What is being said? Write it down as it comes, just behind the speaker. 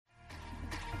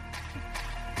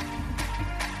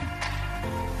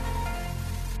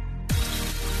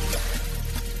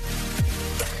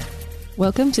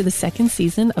Welcome to the second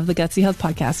season of the Gutsy Health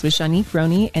Podcast with Shanique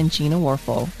Roney and Gina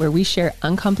Warfel, where we share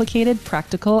uncomplicated,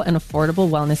 practical, and affordable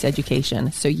wellness education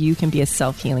so you can be a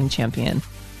self-healing champion.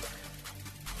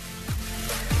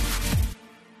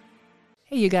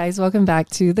 Hey, you guys, welcome back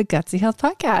to the Gutsy Health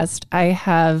Podcast. I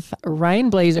have Ryan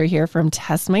Blazer here from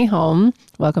Test My Home.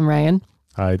 Welcome, Ryan.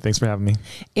 Hi, thanks for having me.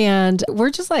 And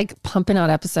we're just like pumping out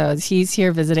episodes. He's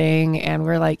here visiting and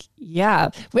we're like, yeah.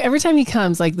 Every time he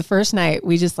comes, like the first night,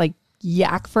 we just like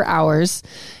yak for hours,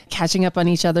 catching up on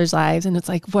each other's lives. And it's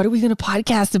like, what are we going to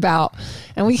podcast about?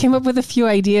 And we came up with a few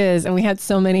ideas and we had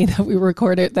so many that we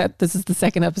recorded that this is the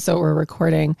second episode we're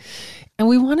recording. And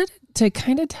we wanted to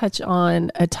kind of touch on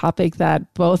a topic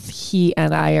that both he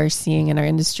and I are seeing in our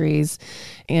industries.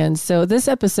 And so this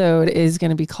episode is going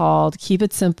to be called Keep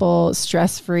It Simple,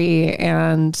 Stress-Free,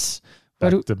 and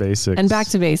Back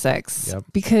to basics. Yep.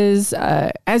 Because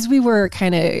as we were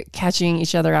kind of catching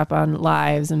each other up on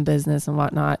lives and business and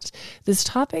whatnot, this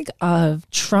topic of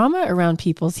trauma around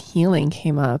people's healing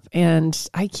came up. And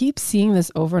I keep seeing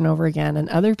this over and over again, and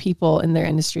other people in their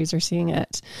industries are seeing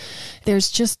it.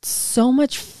 There's just so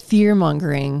much fear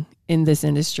mongering in this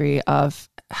industry of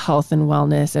health and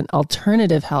wellness and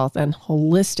alternative health and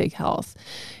holistic health.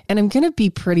 And I'm going to be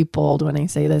pretty bold when I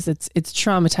say this. It's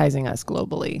traumatizing us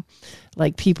globally.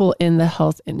 Like, people in the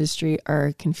health industry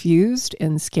are confused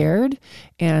and scared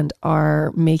and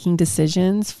are making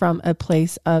decisions from a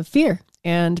place of fear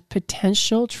and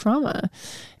potential trauma.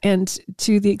 And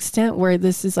to the extent where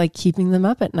this is like keeping them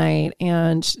up at night,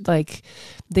 and like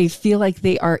they feel like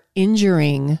they are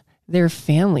injuring their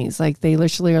families. Like they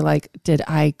literally are like, did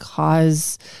I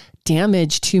cause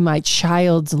damage to my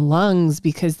child's lungs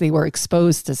because they were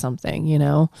exposed to something, you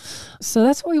know? So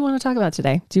that's what we want to talk about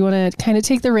today. Do you want to kind of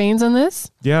take the reins on this?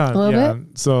 Yeah. A little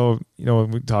bit? So, you know,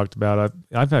 we talked about,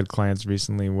 I've had clients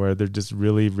recently where they're just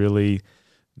really, really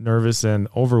nervous and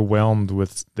overwhelmed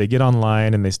with, they get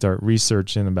online and they start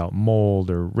researching about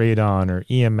mold or radon or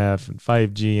EMF and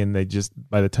 5G. And they just,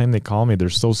 by the time they call me, they're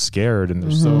so scared and they're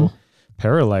so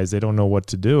paralyzed. They don't know what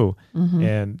to do.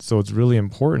 And so it's really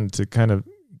important to kind of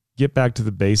get back to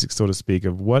the basics, so to speak,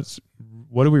 of what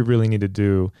do we really need to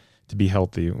do to be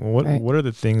healthy? What are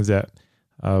the things that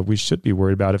we should be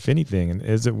worried about, if anything, and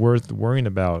is it worth worrying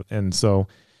about? And so,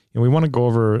 you know, we want to go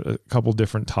over a couple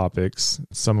different topics.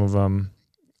 Some of them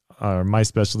are my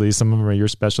specialties, some of them are your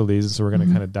specialties. So we're going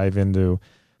to kind of dive into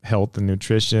health and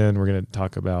nutrition. We're going to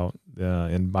talk about the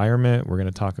environment. We're going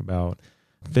to talk about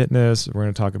fitness. We're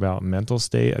going to talk about mental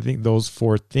state. I think those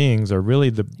four things are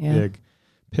really the big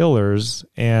pillars,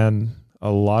 and a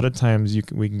lot of times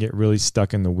we can get really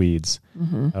stuck in the weeds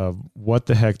of what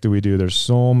the heck do we do? There's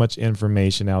so much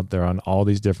information out there on all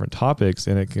these different topics,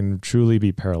 and it can truly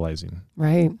be paralyzing.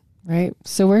 Right.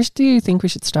 So where do you think we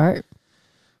should start?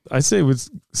 I say we'd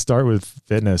start with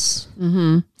fitness.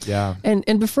 Yeah.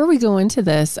 And before we go into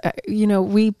this, you know,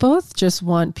 we both just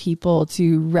want people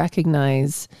to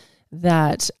recognize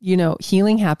that, you know,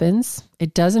 healing happens.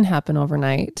 It doesn't happen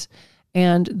overnight.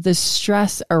 And the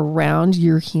stress around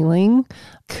your healing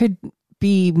could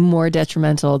be more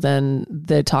detrimental than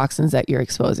the toxins that you're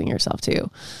exposing yourself to.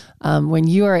 When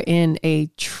you are in a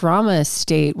trauma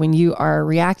state, when you are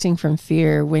reacting from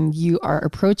fear, when you are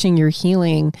approaching your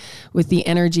healing with the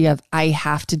energy of, I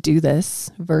have to do this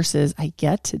versus I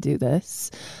get to do this,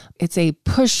 it's a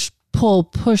push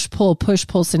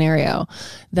pull scenario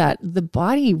that the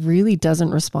body really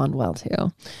doesn't respond well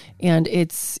to. And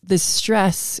it's the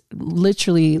stress,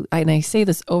 literally, and I say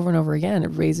this over and over again, it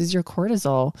raises your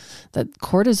cortisol. That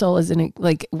cortisol is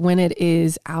like when it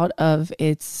is out of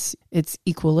its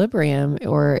equilibrium,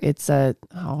 or it's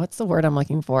what's the word I'm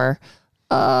looking for?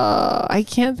 I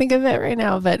can't think of it right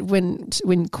now, but when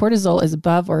cortisol is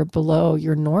above or below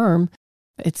your norm,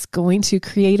 it's going to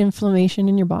create inflammation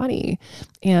in your body.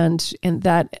 And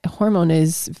that hormone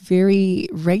is very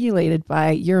regulated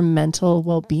by your mental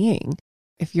well-being.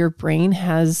 If your brain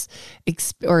has,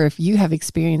 or if you have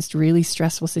experienced really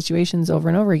stressful situations over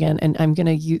and over again, and I'm going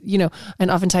to, you know, and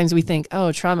oftentimes we think,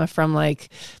 oh, trauma from like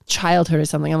childhood or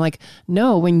something. I'm like,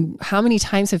 no, how many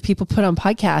times have people put on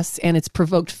podcasts and it's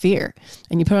provoked fear,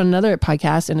 and you put on another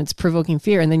podcast and it's provoking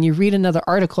fear. And then you read another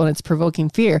article and it's provoking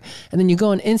fear. And then you go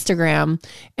on Instagram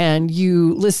and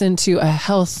you listen to a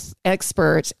health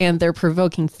expert and they're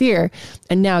provoking fear.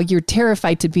 And now you're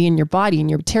terrified to be in your body, and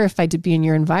you're terrified to be in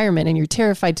your environment, and you're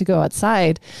terrified to go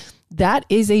outside. That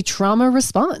is a trauma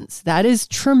response. That is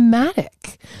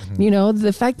traumatic. You know,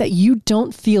 the fact that you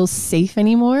don't feel safe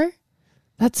anymore,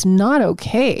 that's not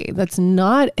okay. That's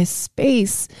not a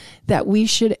space that we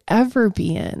should ever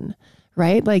be in,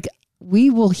 right? Like, we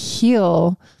will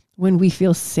heal when we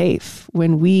feel safe,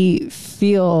 when we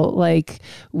feel like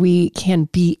we can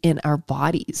be in our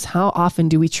bodies. How often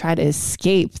do we try to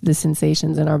escape the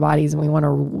sensations in our bodies and we want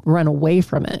to run away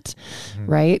from it,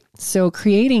 right? So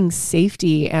creating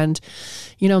safety and,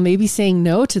 maybe saying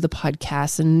no to the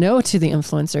podcast and no to the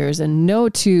influencers and no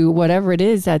to whatever it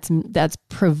is that's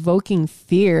provoking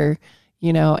fear,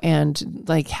 and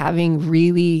like having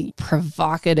really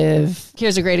provocative,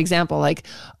 here's a great example, like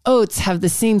oats have the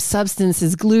same substance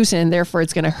as gluten, therefore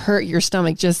it's going to hurt your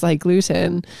stomach just like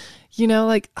gluten,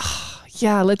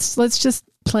 let's just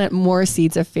plant more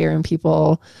seeds of fear in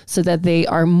people so that they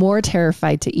are more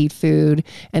terrified to eat food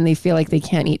and they feel like they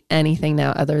can't eat anything now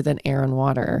other than air and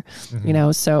water,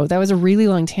 so that was a really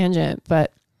long tangent,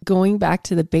 but going back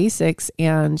to the basics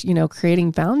and,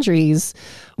 creating boundaries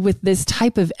with this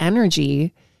type of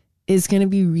energy is going to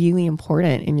be really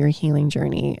important in your healing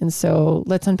journey. And so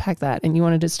let's unpack that. And you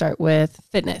wanted to start with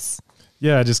fitness.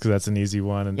 Yeah, just because that's an easy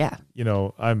one. And, yeah.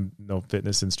 I'm no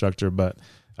fitness instructor, but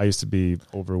I used to be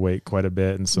overweight quite a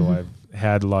bit. And so I've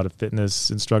had a lot of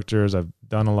fitness instructors. I've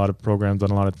done a lot of programs,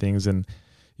 done a lot of things. And,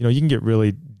 you can get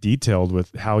really detailed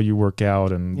with how you work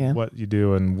out and what you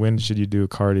do and when should you do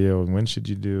cardio and when should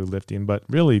you do lifting, but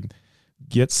really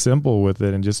get simple with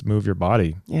it and just move your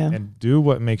body and do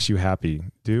what makes you happy.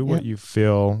 Do what you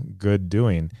feel good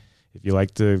doing. If you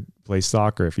like to play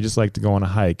soccer, if you just like to go on a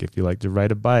hike, if you like to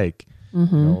ride a bike,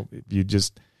 if you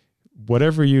just,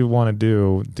 whatever you want to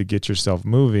do to get yourself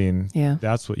moving,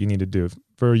 that's what you need to do.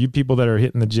 For you people that are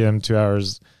hitting the gym 2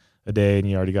 hours a day and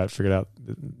you already got figured out,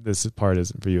 this part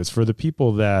isn't for you. It's for the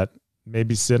people that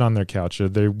maybe sit on their couch or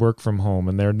they work from home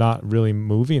and they're not really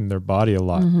moving their body a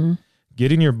lot.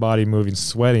 Getting your body moving,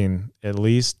 sweating at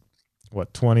least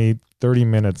 20, 30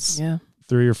 minutes,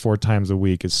 3 or 4 times a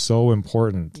week is so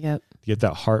important. To get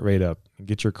that heart rate up and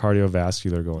get your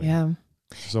cardiovascular going.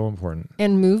 So important.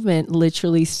 And movement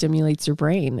literally stimulates your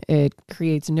brain. It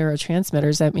creates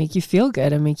neurotransmitters that make you feel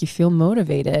good and make you feel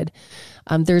motivated.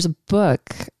 There's a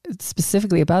book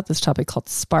specifically about this topic called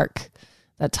Spark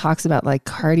that talks about like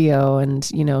cardio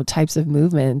and, types of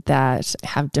movement that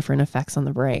have different effects on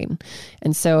the brain.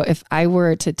 And so if I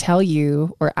were to tell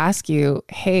you or ask you,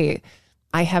 hey,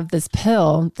 I have this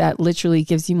pill that literally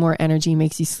gives you more energy,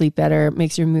 makes you sleep better,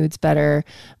 makes your moods better,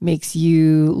 makes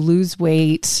you lose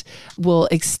weight, will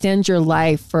extend your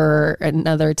life for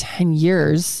another 10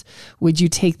 years. Would you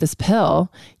take this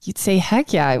pill? You'd say,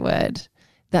 heck yeah, I would.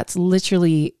 That's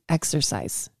literally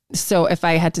exercise. So if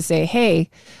I had to say, hey,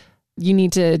 you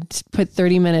need to put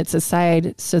 30 minutes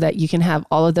aside so that you can have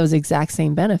all of those exact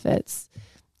same benefits,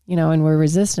 and we're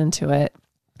resistant to it.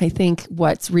 I think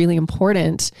what's really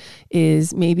important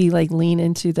is maybe like lean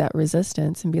into that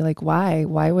resistance and be like, why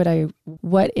would I,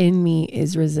 what in me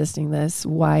is resisting this?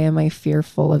 Why am I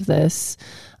fearful of this?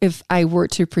 If I were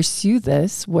to pursue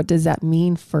this, what does that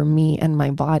mean for me and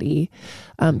my body?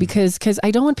 Because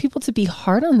I don't want people to be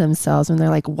hard on themselves when they're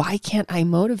like, why can't I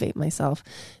motivate myself?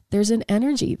 There's an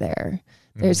energy there.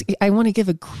 I want to give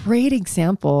a great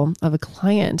example of a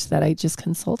client that I just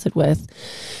consulted with.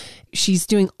 She's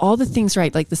doing all the things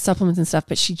right, like the supplements and stuff,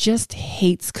 but she just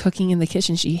hates cooking in the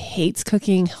kitchen. She hates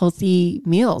cooking healthy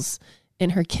meals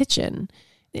in her kitchen.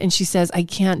 And she says, I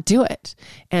can't do it.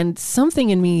 And something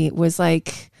in me was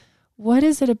like, what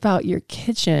is it about your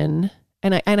kitchen?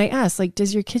 And I asked, like,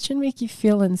 does your kitchen make you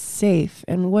feel unsafe?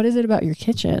 And what is it about your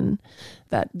kitchen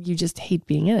that you just hate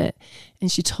being in it?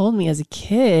 And she told me as a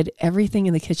kid, everything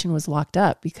in the kitchen was locked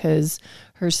up because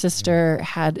her sister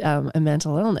had a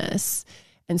mental illness.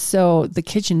 And so the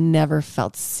kitchen never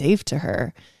felt safe to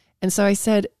her. And so I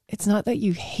said, it's not that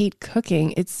you hate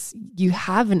cooking. It's you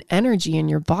have an energy in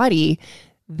your body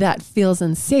that feels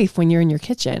unsafe when you're in your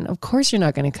kitchen. Of course, you're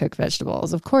not going to cook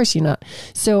vegetables. Of course you're not.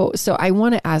 So I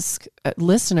want to ask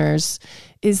listeners,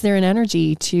 is there an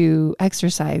energy to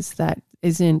exercise that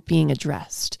isn't being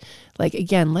addressed? Like,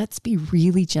 again, let's be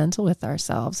really gentle with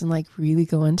ourselves and like really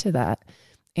go into that.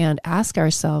 And ask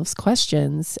ourselves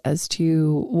questions as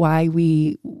to why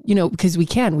we, because we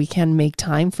can make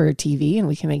time for TV and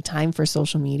we can make time for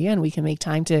social media and we can make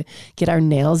time to get our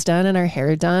nails done and our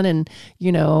hair done and,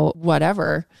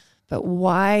 whatever. But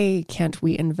why can't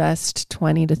we invest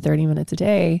 20 to 30 minutes a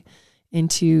day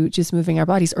into just moving our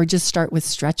bodies or just start with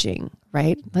stretching,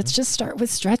 right? Let's just start with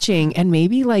stretching, and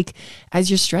maybe like as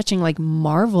you're stretching, like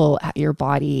marvel at your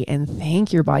body and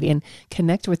thank your body and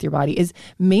connect with your body. Is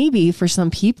maybe for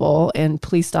some people, and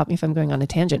please stop me if I'm going on a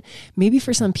tangent, maybe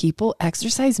for some people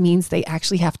exercise means they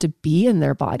actually have to be in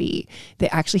their body. They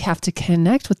actually have to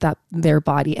connect with their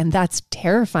body, and that's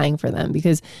terrifying for them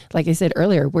because, like I said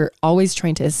earlier, we're always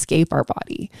trying to escape our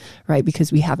body, right?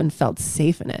 Because we haven't felt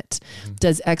safe in it.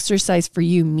 Does exercise for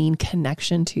you mean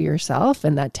connection to yourself,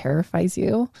 and that terrifies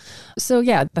you? So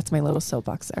yeah, that's my little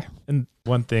soapbox there. And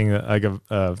one thing, like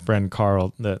a friend,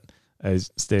 Carl, that I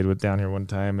stayed with down here one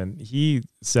time, and he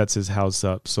sets his house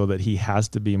up so that he has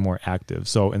to be more active.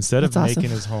 So instead of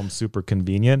making his home super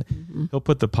convenient, he'll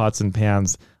put the pots and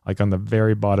pans like on the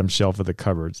very bottom shelf of the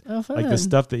cupboards. Oh, fun. Like the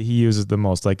stuff that he uses the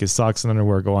most, like his socks and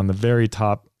underwear, go on the very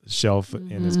top shelf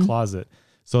in his closet,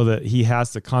 so that he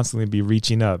has to constantly be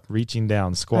reaching up, reaching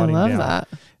down, squatting down. That.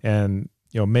 And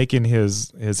making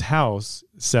his house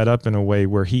set up in a way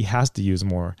where he has to use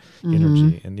more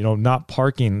energy, and not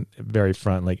parking very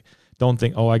front. Like, don't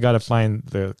think, I got to find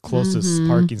the closest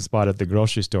parking spot at the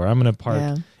grocery store. I'm going to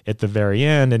park at the very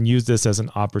end and use this as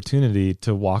an opportunity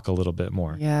to walk a little bit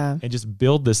more. Yeah. And just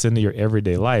build this into your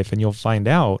everyday life, and you'll find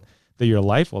out that your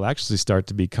life will actually start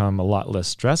to become a lot less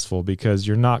stressful because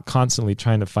you're not constantly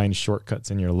trying to find shortcuts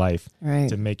in your life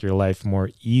to make your life more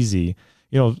easy.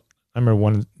 I remember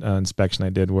one inspection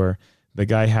I did where the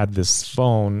guy had this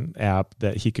phone app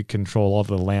that he could control all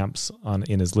the lamps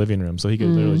in his living room. So he could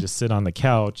literally just sit on the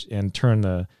couch and turn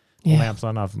the lamps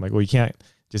on and off. I'm like, well, you can't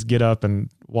just get up and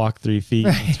walk 3 feet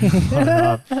and turn them on and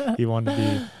off. He wanted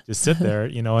to just sit there,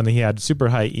 and he had super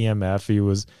high EMF. He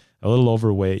was a little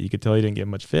overweight. You could tell he didn't get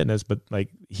much fitness, but like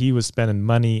he was spending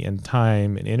money and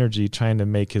time and energy trying to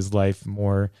make his life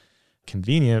more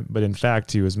convenient, but in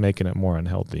fact he was making it more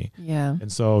unhealthy. Yeah.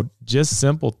 And so just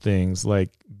simple things like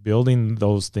building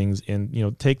those things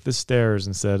in, take the stairs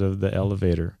instead of the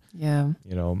elevator. Yeah.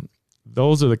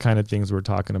 Those are the kind of things we're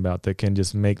talking about that can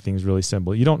just make things really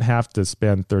simple. You don't have to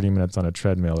spend 30 minutes on a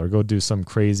treadmill or go do some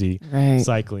crazy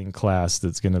cycling class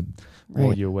that's going to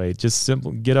blow you away. Just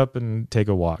simple, get up and take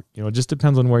a walk. It just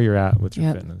depends on where you're at with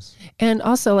your fitness. And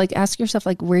also like ask yourself,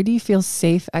 like, where do you feel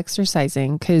safe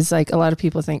exercising? Cause like a lot of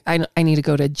people think I need to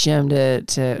go to a gym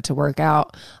to work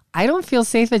out. I don't feel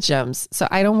safe at gyms, so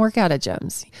I don't work out at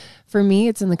gyms. For me,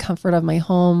 it's in the comfort of my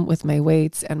home with my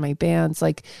weights and my bands.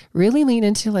 Like really lean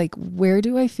into like, where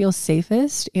do I feel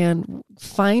safest, and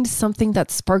find something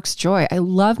that sparks joy. I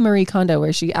love Marie Kondo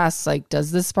where she asks like,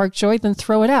 does this spark joy? Then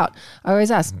throw it out. I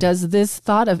always ask, does this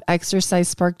thought of exercise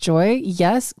spark joy?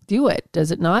 Yes, do it.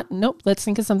 Does it not? Nope. Let's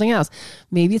think of something else.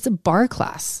 Maybe it's a bar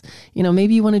class.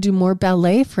 Maybe you want to do more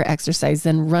ballet for exercise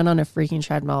than run on a freaking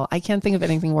treadmill. I can't think of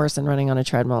anything worse than running on a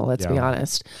treadmill. Let's be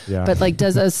honest. Yeah. But like,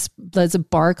 does a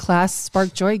bar class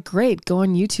spark joy? Great. Go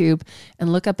on YouTube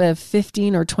and look up a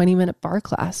 15 or 20 minute bar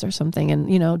class or something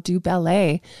and, do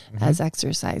ballet as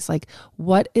exercise. Like,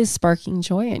 what is sparking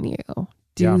joy in you?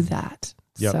 Do that.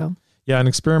 Yep. So. Yeah. And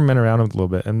experiment around with a little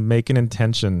bit and make an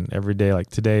intention every day.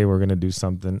 Like today we're going to do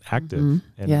something active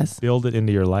and build it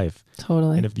into your life.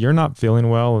 Totally. And if you're not feeling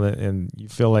well and you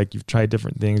feel like you've tried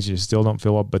different things, you still don't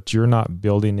feel well, but you're not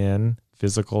building in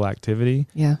physical activity,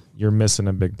 you're missing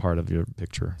a big part of your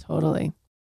picture. Totally.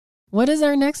 What is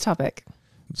our next topic?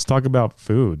 Let's talk about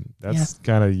food. That's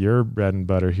kind of your bread and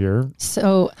butter here.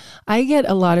 So I get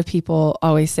a lot of people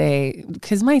always say,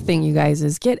 because my thing, you guys,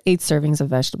 is get 8 servings of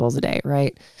vegetables a day,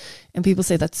 right? And people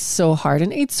say that's so hard.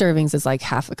 And 8 servings is like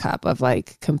half a cup of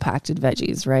like compacted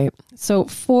veggies, right? So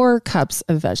 4 cups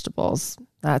of vegetables,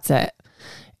 that's it.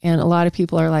 And a lot of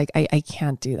people are like, I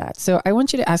can't do that. So I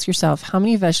want you to ask yourself, how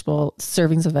many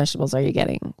servings of vegetables are you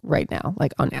getting right now,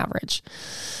 like on average?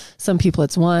 Some people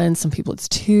it's 1, some people it's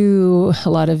 2.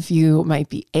 A lot of you might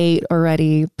be 8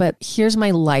 already. But here's my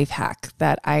life hack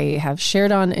that I have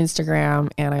shared on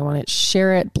Instagram, and I want to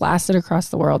share it, blast it across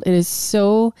the world. It is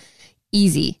so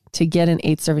easy to get in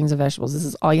 8 servings of vegetables. This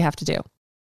is all you have to do.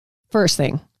 First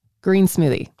thing, green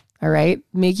smoothie. All right.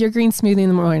 Make your green smoothie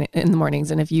in the mornings.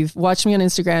 And if you've watched me on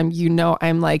Instagram,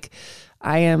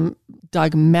 I am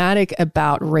dogmatic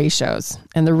about ratios,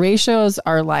 and the ratios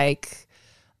are like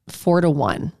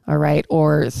 4-to-1. All right.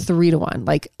 Or 3-to-1,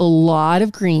 like a lot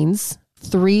of greens,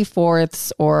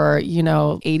 3/4 or,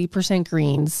 80%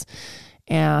 greens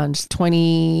and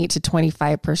 20 to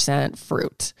 25%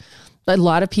 fruit. A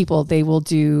lot of people, they will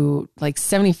do like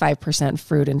 75%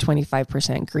 fruit and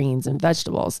 25% greens and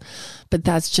vegetables, but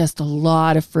that's just a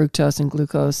lot of fructose and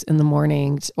glucose in the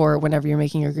morning or whenever you're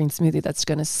making your green smoothie. That's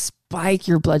going to spike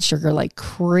your blood sugar like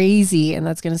crazy. And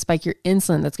that's going to spike your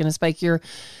insulin. That's going to spike your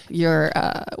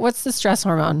what's the stress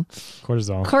hormone?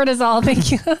 Cortisol.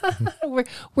 Thank you.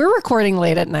 we're recording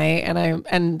late at night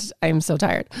and I'm so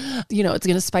tired. You know, it's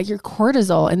going to spike your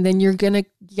cortisol, and then you're going to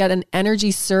get an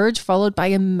energy surge followed by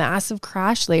a massive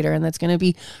crash later. And that's going to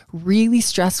be really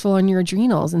stressful on your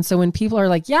adrenals. And so when people are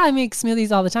like, yeah, I make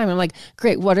smoothies all the time, I'm like,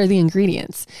 great. What are the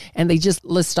ingredients? And they just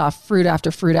list off fruit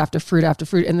after fruit after fruit after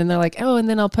fruit. And then they're like, oh, and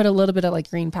then I'll put a little bit of like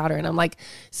green powder. And I'm like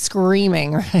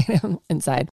screaming right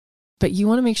inside. But you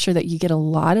want to make sure that you get a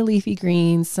lot of leafy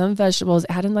greens, some vegetables,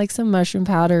 add in like some mushroom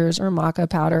powders or maca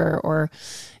powder or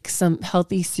some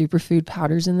healthy superfood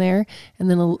powders in there. And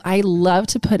then I love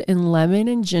to put in lemon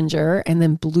and ginger and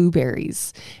then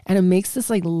blueberries. And it makes this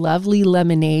like lovely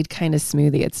lemonade kind of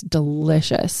smoothie. It's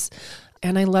delicious.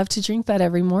 And I love to drink that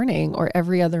every morning or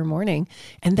every other morning.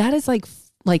 And that is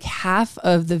like half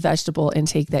of the vegetable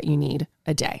intake that you need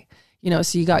a day. You know,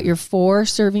 so you got your 4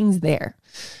 servings there.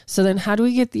 So then how do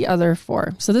we get the other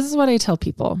 4? So this is what I tell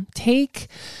people. Take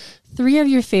 3 of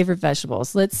your favorite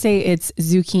vegetables. Let's say it's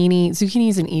zucchini. Zucchini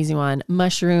is an easy one.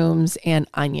 Mushrooms and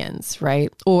onions,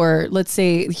 right? Or let's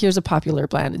say, here's a popular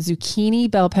blend: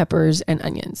 zucchini, bell peppers, and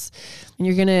onions. And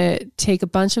you're going to take a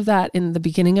bunch of that in the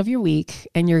beginning of your week,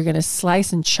 and you're going to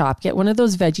slice and chop. Get one of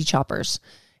those veggie choppers.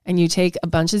 And you take a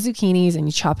bunch of zucchinis and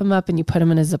you chop them up and you put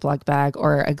them in a Ziploc bag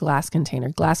or a glass container.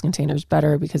 Glass container is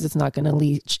better because it's not going to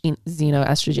leach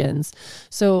xenoestrogens.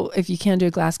 So if you can do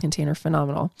a glass container,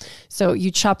 phenomenal. So you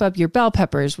chop up your bell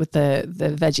peppers with the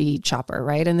veggie chopper,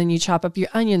 right? And then you chop up your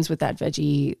onions with that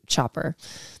veggie chopper.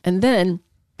 And then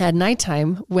at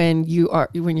nighttime, when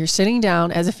you're sitting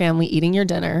down as a family eating your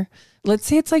dinner, let's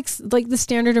say it's like the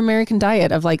standard American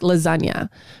diet of like lasagna,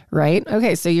 right?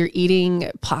 Okay, so you're eating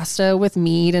pasta with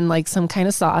meat and like some kind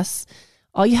of sauce.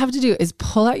 All you have to do is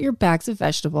pull out your bags of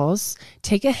vegetables,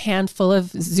 take a handful of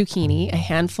zucchini, a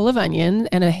handful of onion,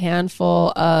 and a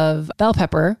handful of bell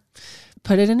pepper,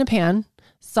 put it in a pan,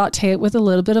 saute it with a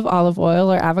little bit of olive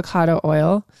oil or avocado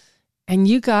oil, and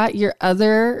you got your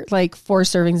other like 4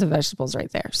 servings of vegetables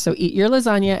right there. So eat your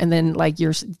lasagna, and then like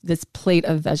this plate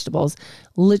of vegetables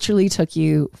literally took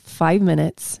you 5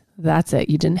 minutes. That's it.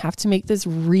 You didn't have to make this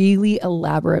really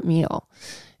elaborate meal.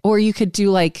 Or you could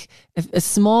do like a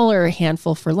smaller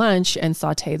handful for lunch and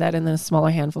saute that, and then a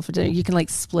smaller handful for dinner. You can like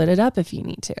split it up if you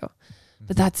need to,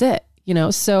 but that's it. You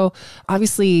know, so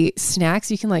obviously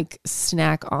snacks, you can like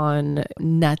snack on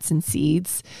nuts and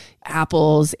seeds,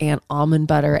 apples and almond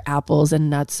butter, apples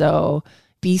and nutso,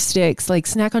 beef sticks, like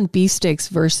snack on beef sticks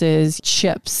versus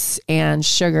chips and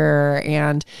sugar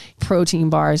and protein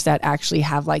bars that actually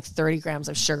have like 30 grams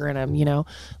of sugar in them. You know,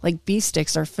 like beef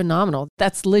sticks are phenomenal.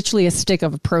 That's literally a stick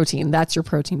of a protein. That's your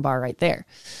protein bar right there.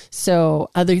 So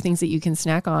other things that you can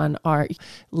snack on are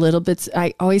little bits.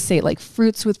 I always say like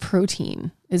fruits with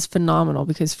protein is phenomenal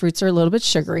because fruits are a little bit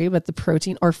sugary, but the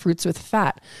protein, or fruits with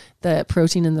fat, the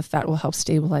protein and the fat will help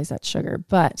stabilize that sugar.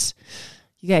 But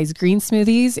you guys, green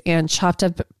smoothies and chopped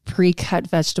up pre-cut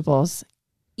vegetables,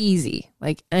 easy.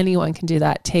 Like anyone can do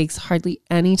that. Takes hardly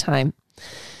any time.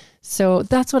 So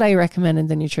that's what I recommend in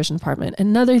the nutrition department.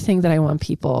 Another thing that I want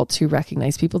people to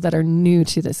recognize, people that are new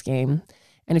to this game,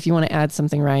 and if you want to add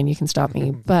something, Ryan, you can stop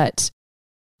me, but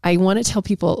I want to tell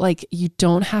people, like, you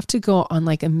don't have to go on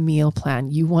like a meal plan.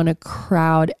 You want to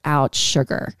crowd out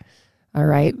sugar. All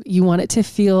right. You want it to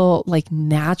feel like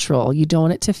natural. You don't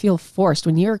want it to feel forced.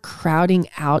 When you're crowding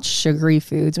out sugary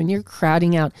foods, when you're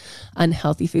crowding out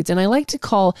unhealthy foods, and I like to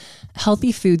call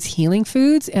healthy foods healing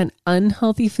foods and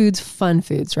unhealthy foods fun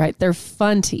foods, right? They're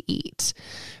fun to eat,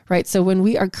 right? So when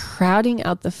we are crowding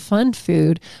out the fun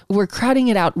food, we're crowding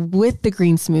it out with the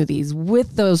green smoothies,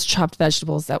 with those chopped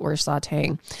vegetables that we're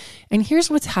sauteing. And here's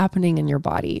what's happening in your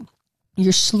body.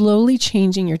 You're slowly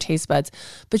changing your taste buds,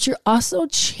 but you're also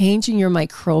changing your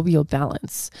microbial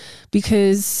balance,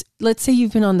 because let's say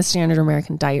you've been on the standard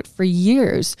American diet for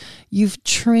years. You've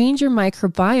trained your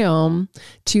microbiome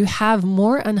to have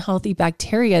more unhealthy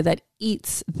bacteria that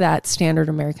eats that standard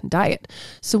American diet.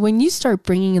 So when you start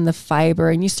bringing in the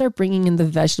fiber and you start bringing in the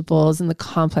vegetables and the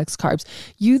complex carbs,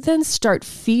 you then start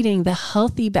feeding the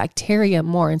healthy bacteria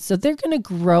more. And so they're going to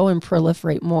grow and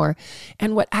proliferate more.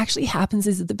 And what actually happens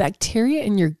is that the bacteria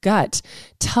in your gut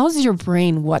tells your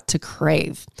brain what to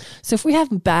crave. So if we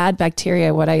have bad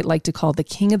bacteria, what I like to call the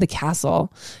king of the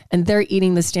castle, and they're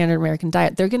eating the standard American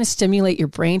diet, they're going to stimulate your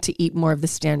brain to eat more of the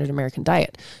standard American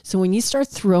diet. So when you start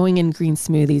throwing in green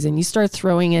smoothies and you start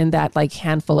throwing in that like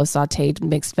handful of sauteed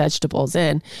mixed vegetables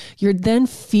in, you're then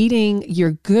feeding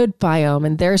your good biome,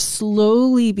 and they're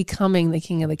slowly becoming the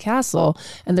king of the castle,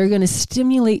 and they're going to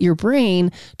stimulate your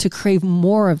brain to crave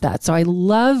more of that. So I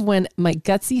love when my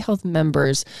Gutsy Health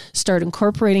members start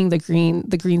incorporating the green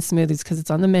smoothies, because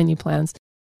it's on the menu plans.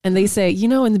 And they say, you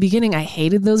know, in the beginning, I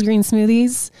hated those green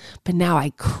smoothies, but now I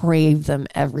crave them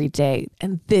every day.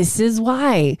 And this is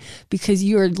why, because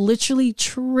you are literally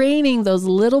training those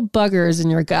little buggers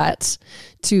in your gut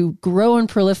to grow and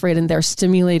proliferate, and they're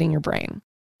stimulating your brain.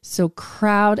 So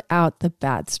crowd out the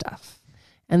bad stuff.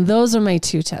 And those are my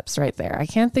 2 tips right there. I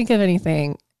can't think of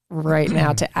anything right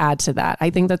now to add to that.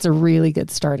 I think that's a really good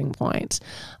starting point,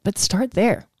 but start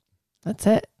there. That's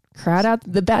it. Crowd out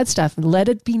the bad stuff and let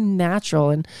it be natural.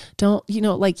 And don't,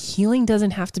 like healing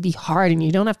doesn't have to be hard, and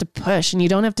you don't have to push, and you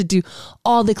don't have to do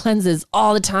all the cleanses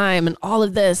all the time and all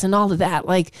of this and all of that.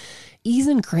 Like ease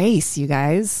and grace, you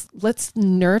guys. Let's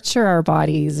nurture our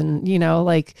bodies and,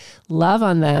 like love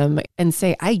on them and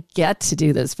say, I get to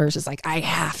do this versus like, I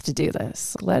have to do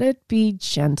this. Let it be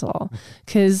gentle,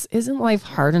 because isn't life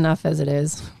hard enough as it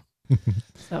is?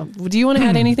 So do you want to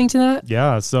add anything to that?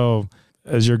 Yeah. So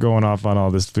as you're going off on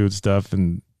all this food stuff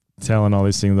and telling all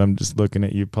these things, I'm just looking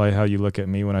at you, probably how you look at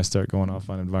me when I start going off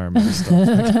on environmental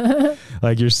stuff.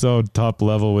 Like you're so top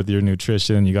level with your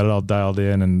nutrition, you got it all dialed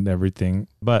in and everything.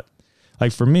 But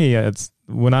like for me, it's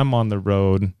when I'm on the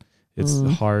road, it's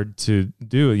hard to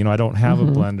do. I don't have a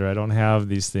blender. I don't have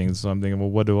these things. So I'm thinking, well,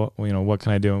 what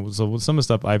can I do? And so some of the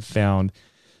stuff I've found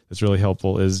that's really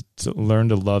helpful is to learn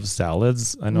to love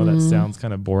salads. I know that sounds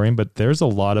kind of boring, but there's a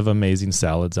lot of amazing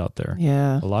salads out there.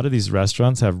 Yeah. A lot of these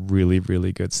restaurants have really,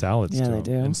 really good salads. Yeah, too. they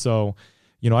do. And so,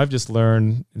 I've just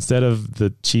learned, instead of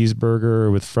the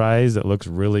cheeseburger with fries that looks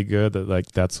really good,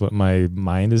 that's what my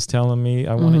mind is telling me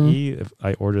I want to eat. If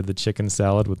I order the chicken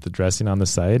salad with the dressing on the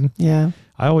side, yeah,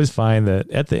 I always find that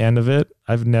at the end of it,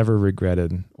 I've never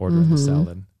regretted ordering the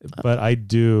salad. But I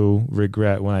do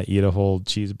regret when I eat a whole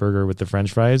cheeseburger with the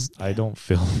French fries. I don't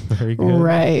feel very good.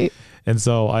 Right. And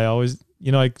so I always,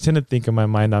 I tend to think in my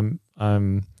mind,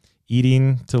 I'm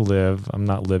eating to live. I'm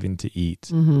not living to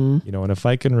eat. And if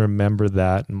I can remember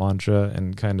that mantra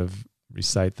and kind of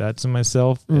recite that to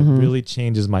myself, it really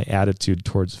changes my attitude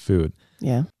towards food.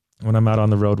 Yeah. When I'm out on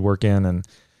the road working and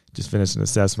just finished an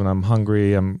assessment, I'm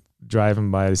hungry. I'm driving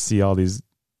by to see all these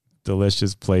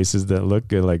delicious places that look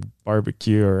good, like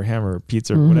barbecue or hammer or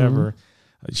pizza or whatever.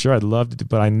 Sure, I'd love to do,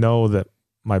 but I know that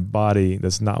my body,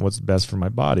 that's not what's best for my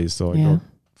body. So I go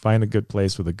find a good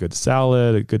place with a good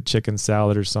salad, a good chicken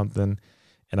salad or something.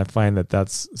 And I find that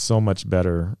that's so much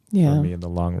better for me in the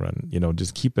long run.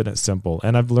 Just keeping it simple.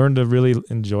 And I've learned to really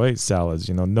enjoy salads,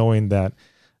 knowing that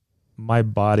my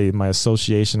body, my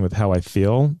association with how I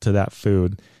feel to that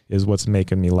food is what's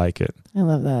making me like it. I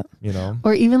love that.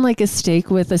 Or even like a steak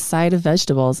with a side of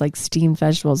vegetables, like steamed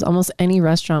vegetables. Almost any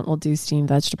restaurant will do steamed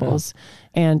vegetables.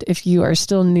 And if you are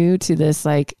still new to this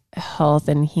like health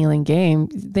and healing game,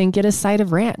 then get a side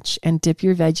of ranch and dip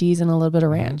your veggies in a little bit of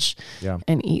ranch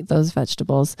and eat those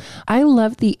vegetables. I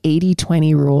love the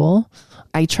 80-20 rule.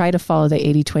 I try to follow the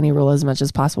 80-20 rule as much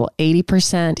as possible.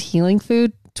 80% healing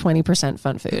food, 20%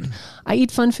 fun food. I eat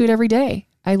fun food every day.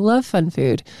 I love fun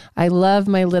food. I love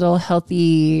my little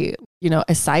healthy,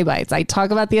 acai bites. I talk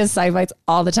about the acai bites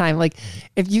all the time. Like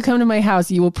if you come to my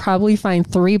house, you will probably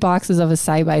find 3 boxes of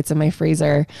acai bites in my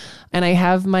freezer. And I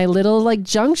have my little like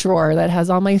junk drawer that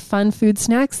has all my fun food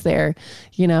snacks there,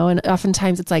 and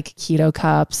oftentimes it's like keto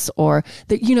cups or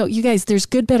you guys, there's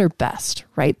good, better, best,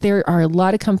 right? There are a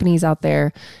lot of companies out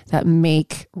there that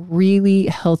make really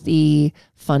healthy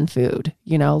fun food,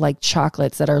 like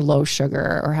chocolates that are low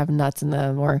sugar or have nuts in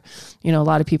them, or, a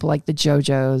lot of people like the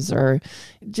JoJo's, or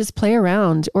just play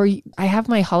around. Or I have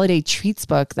my holiday treats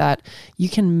book that you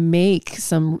can make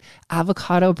some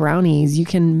avocado brownies. You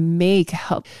can make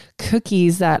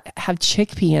cookies that have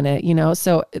chickpea in it,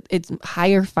 so it's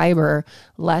higher fiber,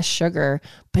 less sugar,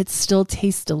 but still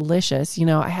tastes delicious.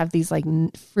 I have these like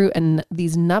fruit and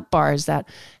these nut bars that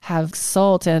have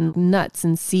salt and nuts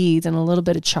and seeds and a little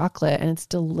bit of chocolate, and it's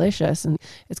delicious. And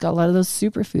it's got a lot of those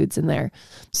superfoods in there.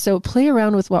 So play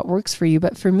around with what works for you.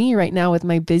 But for me right now, with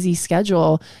my busy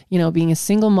schedule, being a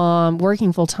single mom,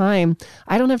 working full time,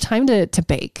 I don't have time to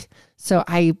bake. So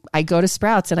I go to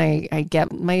Sprouts and I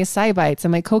get my acai bites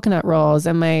and my coconut rolls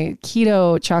and my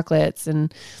keto chocolates,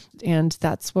 and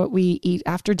that's what we eat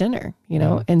after dinner,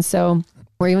 And so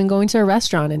we're even going to a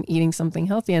restaurant and eating something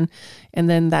healthy, and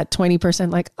then that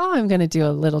 20% like, oh, I'm going to do a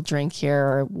little drink here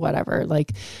or whatever.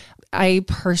 Like I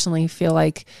personally feel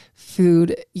like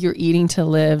food, you're eating to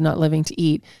live, not living to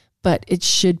eat, but it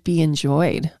should be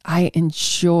enjoyed. I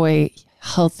enjoy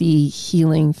healthy,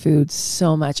 healing food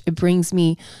so much. It brings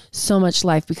me so much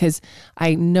life because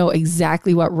I know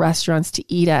exactly what restaurants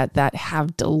to eat at that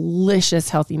have delicious,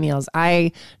 healthy meals.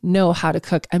 I know how to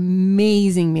cook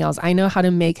amazing meals. I know how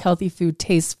to make healthy food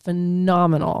taste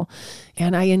phenomenal.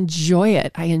 And I enjoy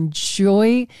it. I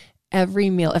enjoy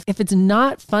every meal. If it's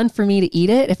not fun for me to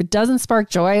eat it, if it doesn't spark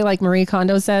joy, like Marie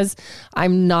Kondo says,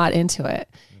 I'm not into it.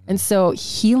 And so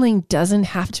healing doesn't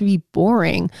have to be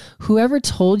boring. Whoever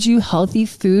told you healthy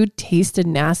food tasted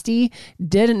nasty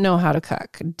didn't know how to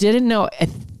cook, didn't know a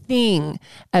thing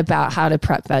about how to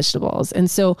prep vegetables.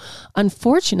 And so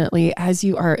unfortunately, as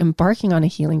you are embarking on a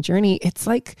healing journey, it's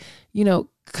like,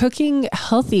 cooking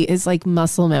healthy is like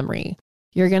muscle memory.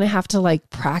 You're going to have to like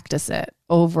practice it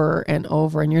over and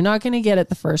over, and you're not going to get it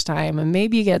the first time, and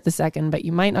maybe you get it the second, but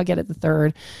you might not get it the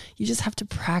third. You just have to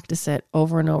practice it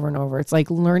over and over and over. It's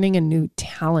like learning a new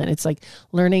talent. It's like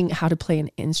learning how to play an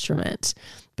instrument,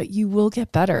 but you will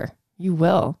get better. You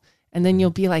will. And then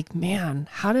you'll be like, man,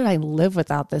 how did I live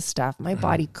without this stuff? My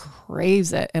body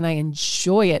craves it and I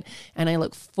enjoy it. And I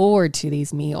look forward to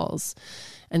these meals.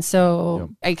 And so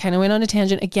I kind of went on a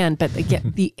tangent again, but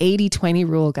again, the 80-20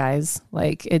 rule, guys,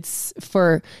 like it's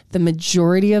for the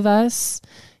majority of us,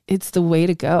 it's the way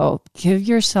to go. Give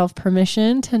yourself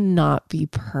permission to not be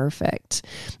perfect,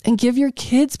 and give your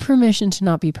kids permission to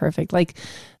not be perfect. Like,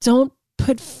 don't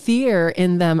put fear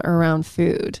in them around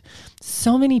food.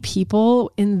 So many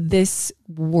people in this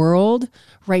world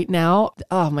right now,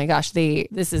 oh my gosh,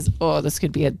 this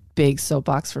could be a big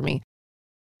soapbox for me.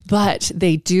 But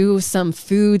they do some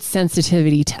food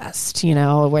sensitivity test,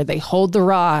 where they hold the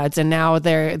rods and now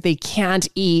they can't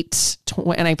eat,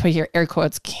 and I put here air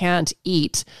quotes, can't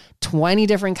eat 20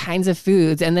 different kinds of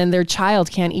foods. And then their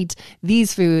child can't eat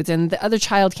these foods and the other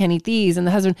child can't eat these, and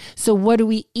the husband. So what do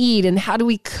we eat and how do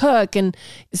we cook? And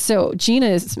so Gina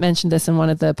has mentioned this in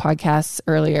one of the podcasts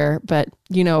earlier, but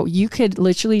you could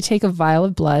literally take a vial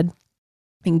of blood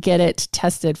and get it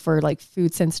tested for like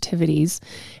food sensitivities,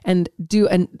 and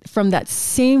from that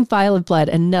same vial of blood,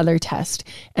 another test,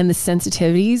 and the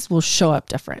sensitivities will show up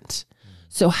different.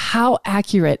 So how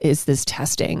accurate is this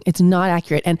testing? It's not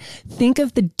accurate. And think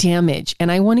of the damage.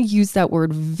 And I want to use that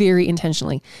word very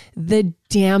intentionally. The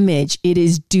damage it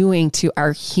is doing to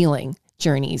our healing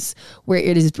journeys, where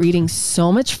it is breeding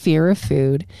so much fear of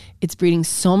food. It's breeding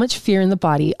so much fear in the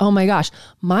body. Oh my gosh,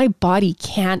 my body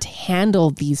can't handle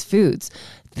these foods.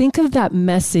 Think of that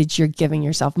message you're giving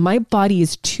yourself. My body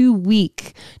is too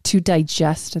weak to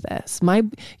digest this.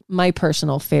 My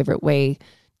personal favorite way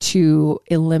to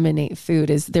eliminate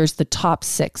food is there's the top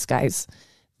 6, guys.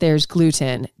 There's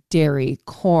gluten, dairy,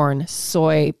 corn,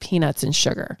 soy, peanuts, and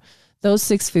sugar. Those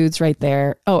 6 foods right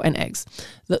there. Oh, and eggs.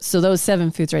 So those 7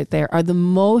 foods right there are the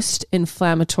most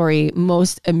inflammatory,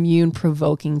 most immune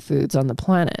provoking foods on the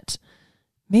planet.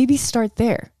 Maybe start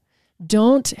there.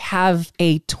 Don't have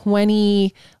a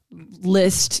 20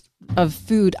 list of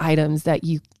food items that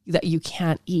you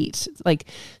can't eat. Like,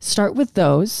 start with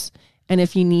those. And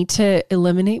if you need to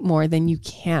eliminate more, then you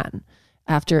can.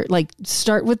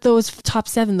 Start with those top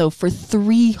 7 though for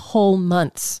 3 whole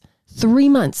months. 3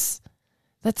 months.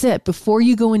 That's it. Before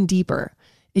you go in deeper,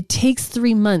 it takes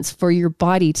 3 months for your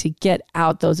body to get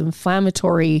out those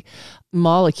inflammatory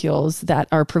molecules that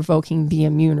are provoking the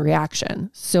immune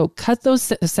reaction. So cut those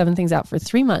 7 things out for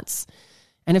 3 months.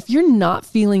 And if you're not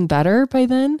feeling better by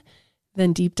then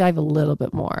deep dive a little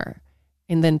bit more.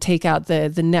 And then take out the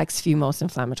next few most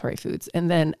inflammatory foods. And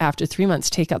then after 3 months,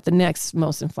 take out the next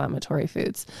most inflammatory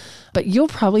foods. But you'll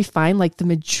probably find like the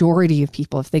majority of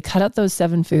people, if they cut out those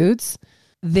 7 foods,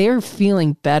 they're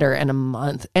feeling better in a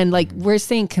month. And like we're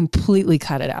saying, completely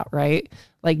cut it out, right?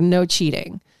 Like no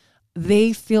cheating.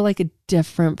 They feel like a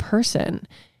different person.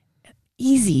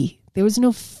 Easy. There was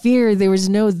no fear. There was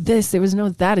no this. There was no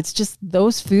that. It's just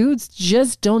those foods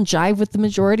just don't jive with the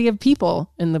majority of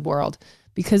people in the world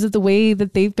because of the way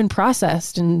that they've been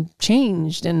processed and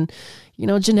changed and,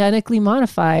 genetically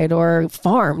modified or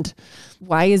farmed.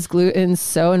 Why is gluten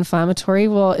so inflammatory?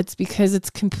 Well, it's because it's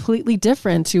completely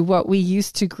different to what we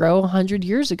used to grow 100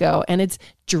 years ago, and it's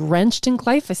drenched in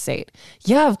glyphosate.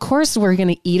 Yeah, of course we're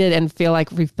going to eat it and feel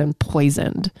like we've been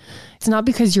poisoned. It's not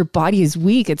because your body is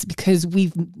weak. It's because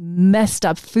we've messed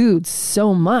up food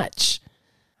so much.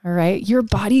 All right. Your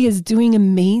body is doing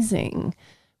amazing.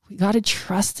 We got to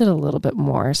trust it a little bit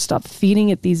more. Stop feeding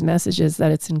it these messages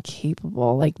that it's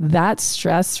incapable. Like that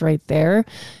stress right there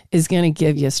is going to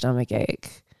give you a stomach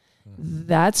ache.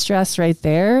 That stress right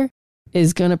there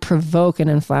is going to provoke an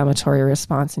inflammatory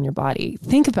response in your body.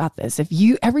 Think about this.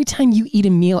 Every time you eat a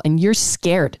meal and you're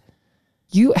scared,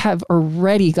 you have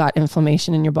already got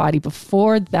inflammation in your body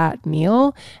before that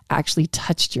meal actually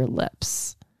touched your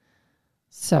lips.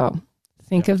 So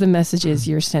think of the messages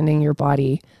you're sending your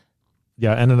body.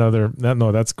 Yeah. And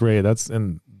that's great.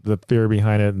 And the fear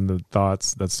behind it and the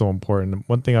thoughts, that's so important.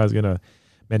 One thing I was going to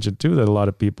mention too, that a lot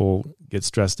of people get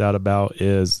stressed out about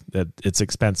is that it's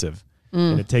expensive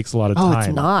and it takes a lot of time. Oh, it's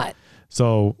not.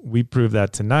 So we proved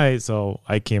that tonight. So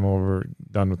I came over,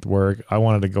 done with work. I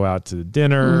wanted to go out to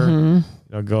dinner,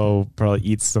 go probably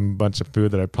eat some bunch of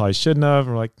food that I probably shouldn't have.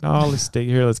 We're like, no, let's stay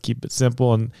here. Let's keep it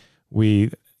simple. And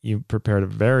you prepared a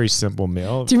very simple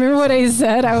meal. Do you remember what I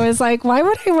said? I was like, why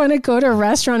would I want to go to a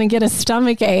restaurant and get a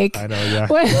stomach ache? I know,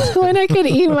 yeah. When I could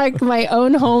eat like my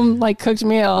own home cooked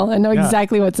meal and know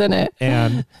exactly what's in it.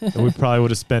 And we probably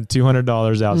would have spent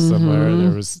 $200 out somewhere.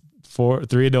 There was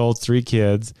 3 adults, 3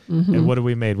 kids. And what did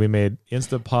we made? We made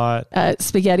Instapot.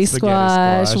 Spaghetti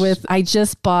squash with, I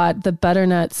just bought the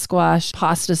butternut squash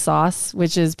pasta sauce,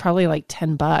 which is probably like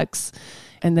 $10.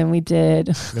 And then we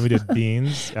did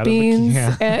beans out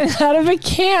of a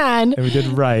can. And we did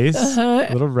rice, a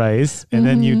little rice. And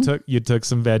then you took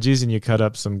some veggies and you cut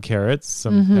up some carrots,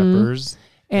 some peppers,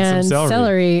 and some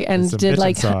celery and some did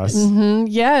like sauce.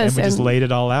 Yes. And we just laid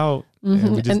it all out.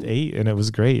 And we just ate, and it was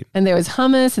great. And there was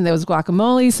hummus and there was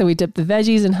guacamole. So we dipped the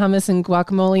veggies in hummus and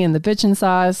guacamole and the bitchin'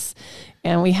 sauce.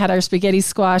 And we had our spaghetti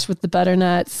squash with the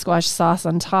butternut squash sauce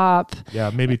on top. Yeah,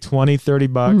 maybe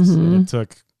 $20-$30. And it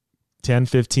took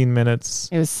 10-15 minutes.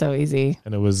 It was so easy.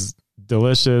 And it was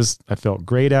delicious. I felt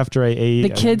great after I ate. The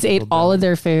kids ate all of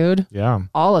their food. Yeah.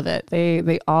 All of it.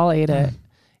 They all ate it.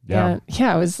 Yeah.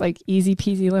 Yeah, it was like easy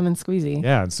peasy lemon squeezy.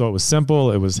 Yeah, and so it was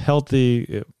simple. It was healthy.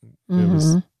 It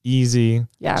was easy,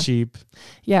 cheap.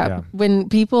 Yeah. When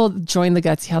people join the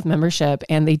Gutsy Health membership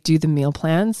and they do the meal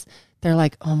plans, they're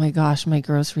like, oh my gosh, my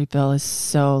grocery bill is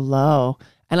so low.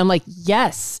 And I'm like,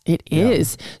 yes, it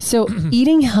is. So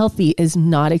eating healthy is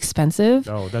not expensive.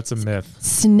 No, that's a myth.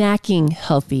 Snacking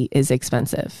healthy is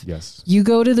expensive. Yes. You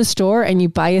go to the store and you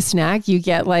buy a snack, you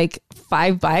get like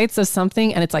 5 bites of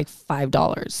something and it's like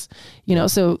 $5.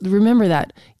 So remember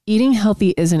that eating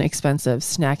healthy isn't expensive.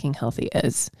 Snacking healthy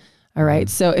is. All right.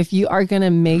 So if you are going to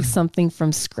make something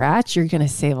from scratch, you're going to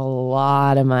save a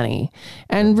lot of money.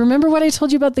 And remember what I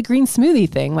told you about the green smoothie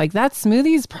thing? Like that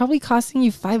smoothie is probably costing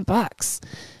you $5.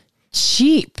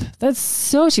 Cheap. That's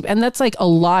so cheap. And that's like a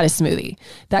lot of smoothie.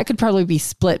 That could probably be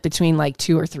split between like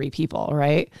 2 or 3 people.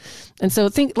 Right. And so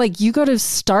think like you go to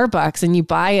Starbucks and you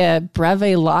buy a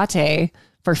Breve latte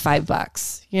for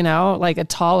 $5, like a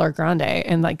tall or grande.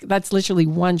 And like, that's literally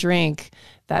one drink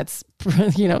that's,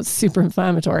 super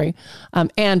inflammatory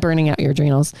and burning out your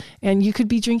adrenals. And you could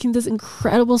be drinking this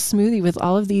incredible smoothie with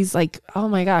all of these, like, oh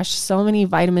my gosh, so many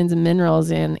vitamins and minerals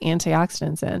and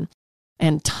antioxidants in,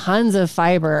 and tons of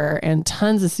fiber and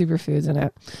tons of superfoods in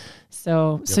it.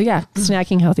 So yeah,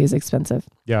 snacking healthy is expensive.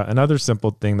 Yeah. Another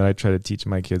simple thing that I try to teach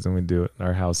my kids when we do it in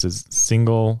our house is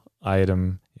single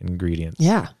item ingredients.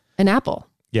 Yeah. An apple.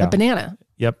 Yeah. A banana.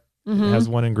 Yep. It has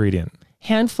one ingredient.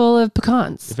 Handful of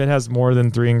pecans. If it has more than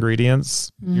 3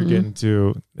 ingredients, you're getting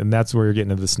to, and that's where you're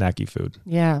getting to the snacky food.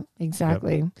 Yeah,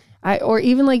 exactly. Yep. Or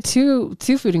even like two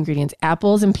food ingredients,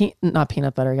 apples and not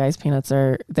peanut butter, guys. Peanuts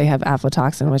they have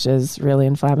aflatoxin, which is really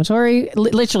inflammatory.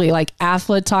 Literally like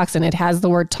aflatoxin. It has the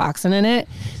word toxin in it.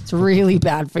 It's really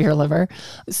bad for your liver.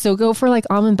 So go for like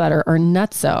almond butter or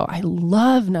nutso. I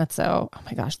love nutso. Oh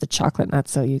my gosh, the chocolate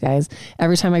nutso, you guys.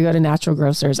 Every time I go to Natural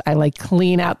Grocers, I like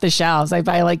clean out the shelves. I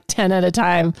buy like 10 at a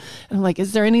time. And I'm like,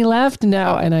 is there any left?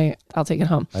 No. And I'll take it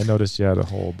home. I noticed you had a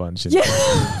whole bunch.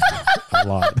 A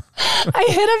lot. I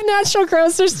hit up Natural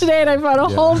Grocers today and I brought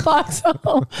a whole box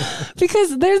home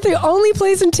because they're the only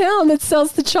place in town that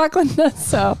sells the chocolate nuts.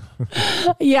 So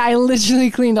yeah, I literally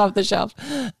cleaned off the shelf,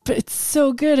 but it's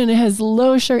so good and it has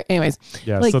low sugar. Anyways,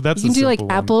 so that's you can do like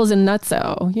one. apples and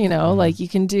nutso, like you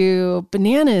can do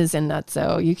bananas and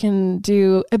nutso. You can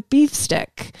do a beef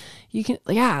stick. You can,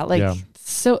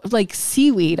 so like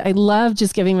seaweed. I love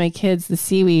just giving my kids the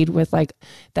seaweed with like,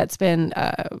 that's been,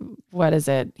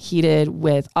 heated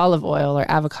with olive oil or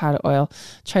avocado oil.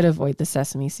 Try to avoid the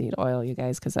sesame seed oil, you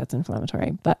guys, because that's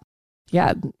inflammatory. But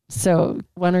yeah, so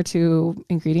 1 or 2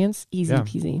 ingredients, easy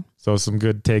peasy. So some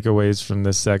good takeaways from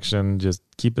this section. Just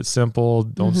keep it simple.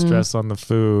 Don't stress on the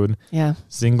food. Yeah.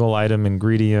 Single item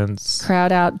ingredients.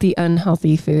 Crowd out the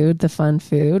unhealthy food, the fun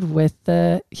food with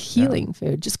the healing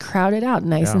food. Just crowd it out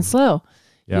nice and slow.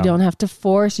 Yeah. You don't have to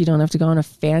force, you don't have to go on a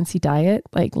fancy diet.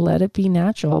 Like, let it be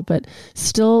natural, but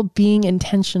still being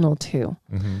intentional too.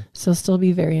 So still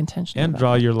be very intentional. And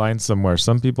draw your line somewhere.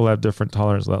 Some people have different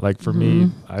tolerance. Like for me,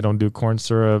 I don't do corn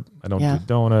syrup. I don't do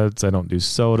donuts. I don't do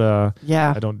soda.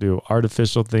 Yeah. I don't do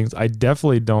artificial things. I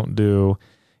definitely don't do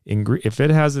if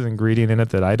it has an ingredient in it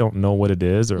that I don't know what it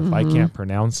is, or if I can't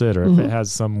pronounce it, or if it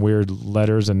has some weird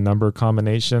letters and number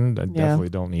combination, I definitely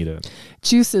don't eat it.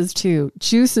 Juices too.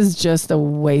 Juice is just a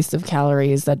waste of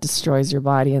calories that destroys your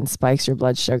body and spikes your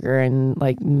blood sugar and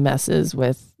like messes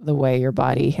with the way your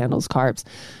body handles carbs.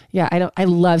 Yeah, I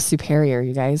love Superior,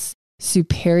 you guys.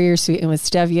 Superior sweetened with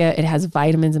stevia. It has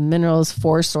vitamins and minerals,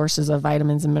 4 sources of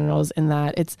vitamins and minerals in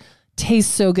that. It's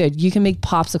tastes so good. You can make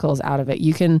popsicles out of it.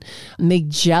 You can make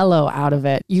Jell-O out of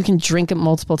it. You can drink it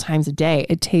multiple times a day.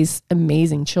 It tastes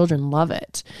amazing. Children love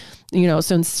it. You know,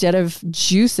 so instead of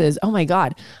juices, oh my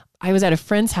God, I was at a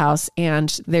friend's house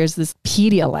and there's this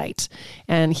Pedialyte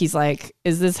and he's like,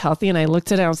 is this healthy? And I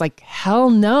looked at it and I was like, hell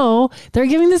no. They're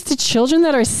giving this to children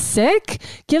that are sick.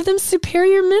 Give them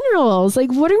Superior minerals.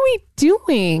 Like, what are we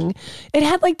doing? It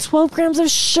had like 12 grams of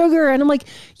sugar. And I'm like,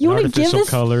 you want to give this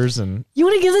colors and you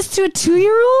want to give this to a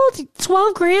 2-year-old?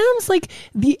 12 grams? Like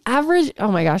the average,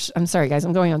 oh my gosh, I'm sorry guys,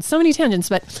 I'm going on so many tangents,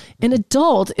 but an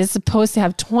adult is supposed to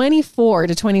have 24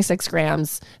 to 26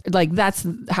 grams. Like that's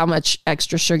how much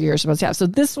extra sugar you're supposed to have. So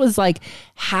this was like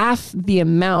half the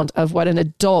amount of what an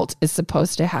adult is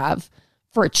supposed to have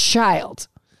for a child.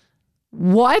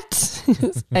 What?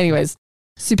 Anyways,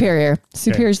 Superior.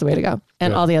 Superior is the way to go.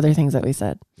 And all the other things that we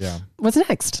said. Yeah. What's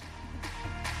next?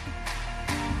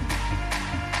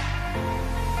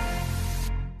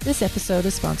 This episode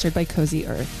is sponsored by Cozy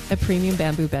Earth, a premium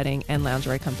bamboo bedding and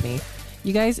loungewear company.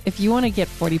 You guys, if you want to get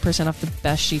 40% off the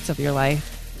best sheets of your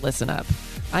life, listen up.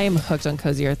 I am hooked on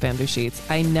Cozy Earth bamboo sheets.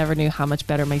 I never knew how much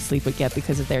better my sleep would get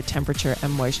because of their temperature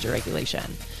and moisture regulation.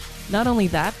 Not only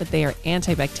that, but they are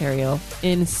antibacterial,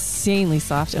 insanely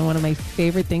soft, and one of my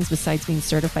favorite things besides being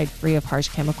certified free of harsh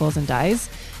chemicals and dyes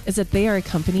is that they are a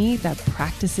company that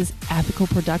practices ethical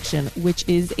production, which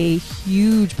is a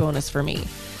huge bonus for me.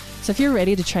 So if you're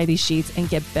ready to try these sheets and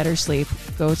get better sleep,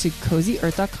 go to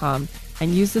CozyEarth.com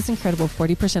and use this incredible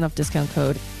 40% off discount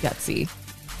code GUTSY.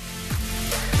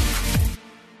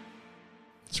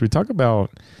 So we talk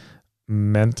about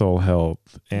mental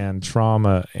health and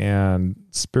trauma and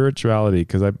spirituality,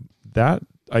 because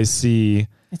I see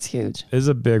it's huge. Is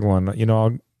a big one. You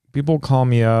know, people call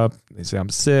me up. They say I'm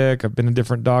sick. I've been to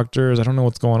different doctors. I don't know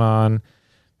what's going on.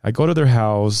 I go to their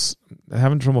house. I'm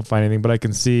having trouble finding anything, but I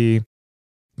can see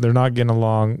they're not getting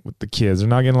along with the kids. They're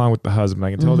not getting along with the husband.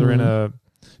 I can tell they're in a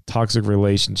toxic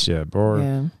relationship,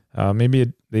 or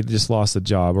maybe they just lost a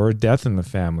job, or a death in the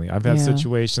family. I've had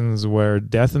situations where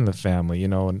death in the family, you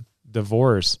know, and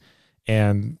divorce,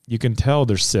 and you can tell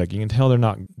they're sick. You can tell they're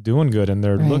not doing good, and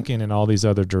they're looking in all these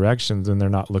other directions, and they're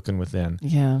not looking within.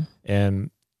 Yeah.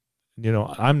 And, you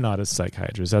know, I'm not a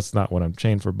psychiatrist. That's not what I'm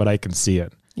trained for, but I can see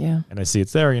it. Yeah. And I see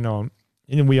it's there, you know,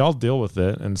 and we all deal with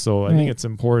it. And so I think it's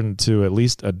important to at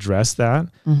least address that.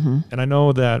 And I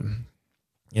know that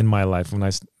in my life, when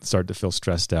I start to feel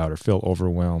stressed out or feel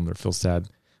overwhelmed or feel sad,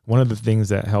 one of the things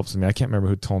that helps me, I can't remember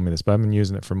who told me this, but I've been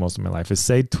using it for most of my life, is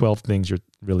say 12 things you're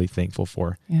really thankful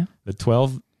for. Yeah.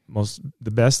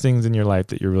 The best things in your life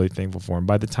that you're really thankful for. And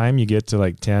by the time you get to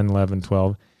like 10, 11,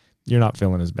 12, you're not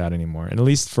feeling as bad anymore. And at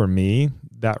least for me,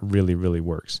 that really, really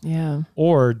works. Yeah.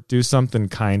 Or do something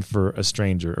kind for a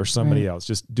stranger or somebody else.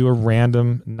 Just do a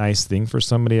random nice thing for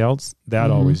somebody else.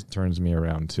 That always turns me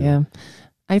around too. Yeah.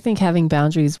 I think having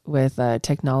boundaries with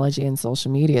technology and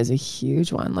social media is a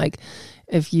huge one. Like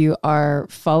if you are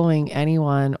following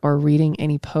anyone or reading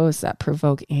any posts that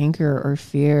provoke anger or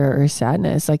fear or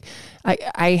sadness, like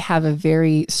I have a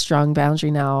very strong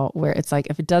boundary now where it's like,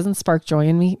 if it doesn't spark joy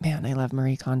in me, man, I love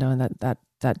Marie Kondo and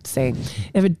that saying,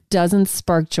 if it doesn't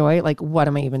spark joy, like what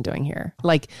am I even doing here?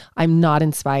 Like I'm not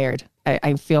inspired.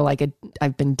 I feel like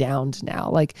I've been downed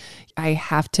now. Like I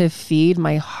have to feed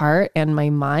my heart and my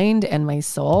mind and my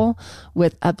soul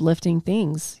with uplifting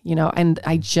things, you know, and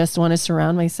I just want to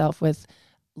surround myself with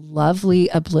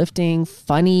lovely, uplifting,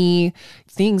 funny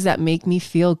things that make me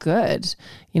feel good.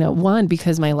 You know, one,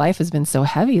 because my life has been so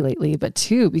heavy lately, but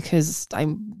two, because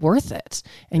I'm worth it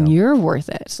and you're worth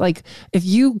it. Like if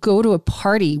you go to a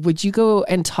party, would you go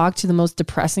and talk to the most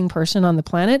depressing person on the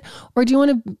planet? Or do you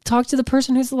want to talk to the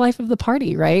person who's the life of the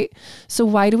party, right? So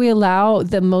why do we allow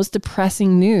the most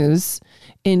depressing news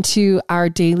into our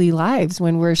daily lives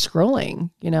when we're scrolling?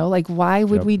 You know, like why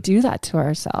would we do that to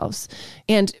ourselves?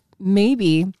 And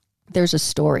maybe there's a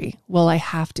story. Well, I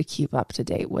have to keep up to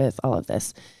date with all of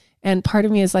this. And part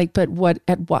of me is like, but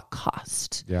at what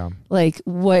cost? Yeah. Like,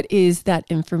 what is that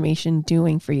information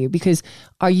doing for you? Because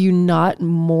are you not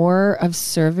more of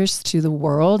service to the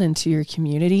world and to your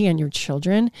community and your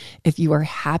children if you are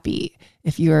happy,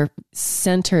 if you are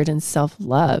centered in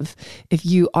self-love, if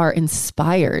you are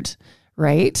inspired,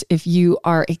 right? If you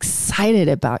are excited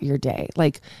about your day,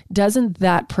 like, doesn't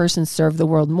that person serve the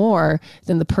world more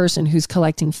than the person who's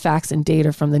collecting facts and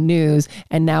data from the news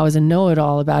and now is a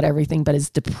know-it-all about everything, but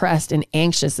is depressed and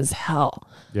anxious as hell?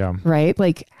 Yeah. Right?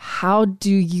 Like, how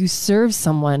do you serve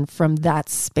someone from that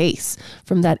space,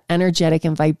 from that energetic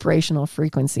and vibrational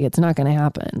frequency? It's not going to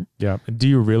happen. Yeah. Do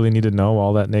you really need to know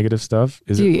all that negative stuff?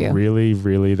 Is it really,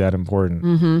 really that important?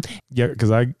 Mm-hmm. Yeah.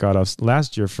 Because I got off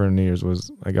last year for New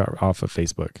Year's I got off of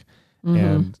Facebook. Mm-hmm.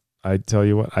 And I tell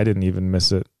you what, I didn't even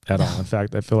miss it at all. In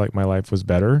fact, I feel like my life was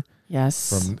better.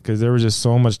 Yes. Because there was just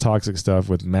so much toxic stuff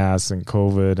with masks and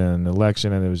COVID and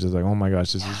election. And it was just like, oh my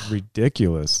gosh, this is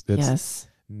ridiculous. It's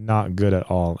not good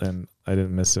at all. And I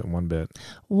didn't miss it one bit.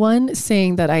 One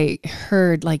saying that I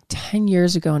heard like 10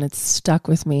 years ago and it stuck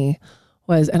with me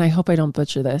was, and I hope I don't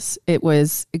butcher this, it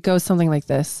goes something like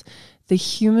this: the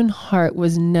human heart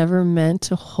was never meant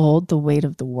to hold the weight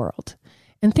of the world.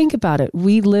 And think about it.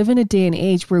 We live in a day and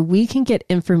age where we can get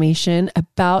information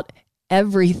about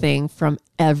everything from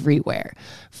everywhere,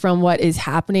 from what is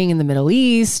happening in the Middle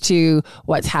East to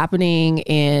what's happening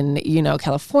in,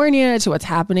 California, to what's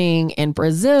happening in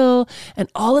Brazil, and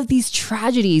all of these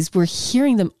tragedies. We're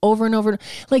hearing them over and over.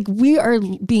 Like, we are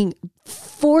being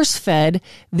force fed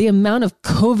the amount of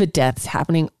COVID deaths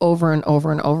happening over and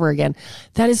over and over again.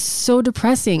 That is so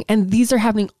depressing. And these are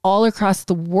happening all across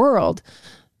the world.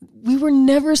 We were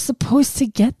never supposed to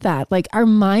get that. Like, our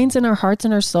minds and our hearts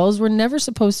and our souls were never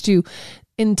supposed to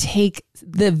intake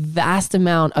the vast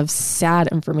amount of sad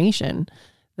information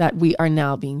that we are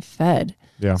now being fed.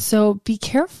 Yeah. So be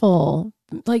careful,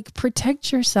 like,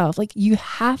 protect yourself. Like, you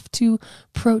have to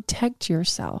protect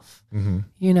yourself,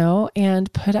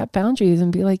 and put up boundaries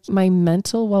and be like, my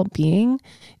mental well-being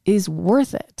is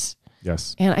worth it.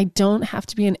 Yes. And I don't have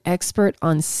to be an expert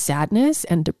on sadness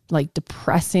and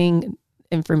depressing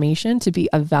information to be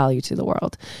of value to the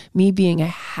world. Me being a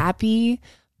happy,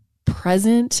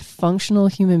 present, functional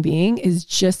human being is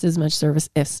just as much service,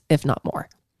 if not more.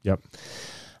 Yep.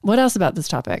 What else about this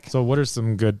topic? So what are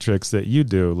some good tricks that you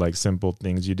do, like simple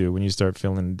things you do when you start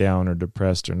feeling down or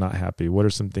depressed or not happy? What are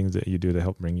some things that you do to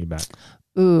help bring you back?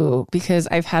 Ooh, because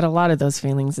I've had a lot of those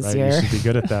feelings this year. You should be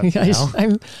good at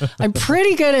that. I'm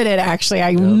pretty good at it, actually.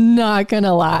 I'm not going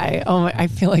to lie. I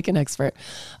feel like an expert.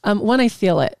 When I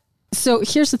feel it. So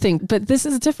here's the thing, but this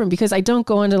is different because I don't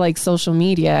go into like social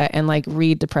media and like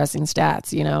read depressing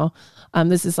stats,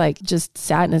 this is like just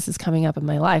sadness is coming up in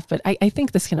my life, but I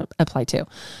think this can apply too.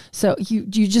 So you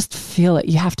just feel it.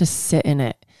 You have to sit in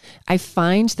it. I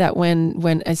find that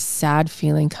when a sad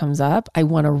feeling comes up, I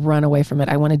want to run away from it.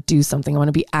 I want to do something. I want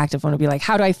to be active. I want to be like,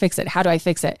 how do I fix it? How do I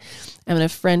fix it? And when a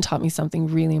friend taught me something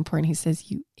really important, he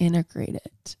says, you integrate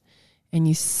it. And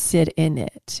you sit in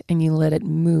it and you let it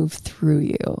move through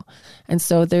you. And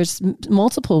so there's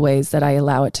multiple ways that I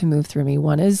allow it to move through me.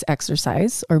 One is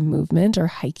exercise or movement or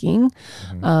hiking.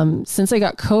 Mm-hmm. Since I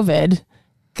got COVID,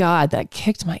 God, that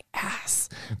kicked my ass.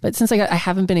 But since I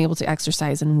haven't been able to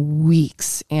exercise in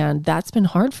weeks, and that's been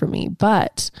hard for me.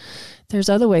 But there's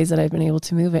other ways that I've been able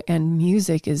to move it, and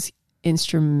music is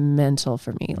instrumental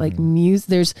for me. Like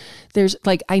music, there's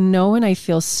like, I know when I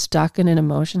feel stuck in an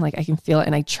emotion, like I can feel it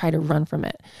and I try to run from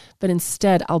it. But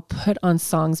instead I'll put on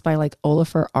songs by like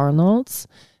Olafur Arnalds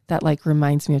that like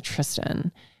reminds me of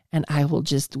Tristan. And I will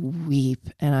just weep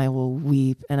and I will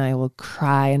weep and I will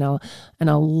cry and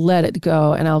I'll let it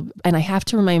go. And I have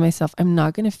to remind myself, I'm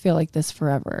not going to feel like this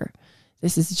forever.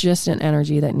 This is just an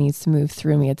energy that needs to move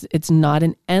through me. It's not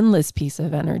an endless piece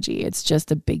of energy. It's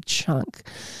just a big chunk.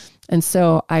 And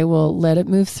so I will let it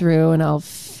move through and I'll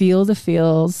feel the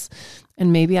feels.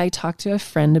 And maybe I talk to a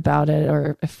friend about it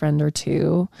or a friend or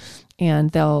two, and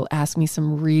they'll ask me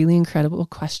some really incredible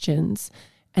questions.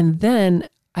 And then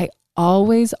I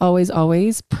always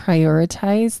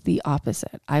prioritize the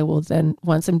opposite. I will then,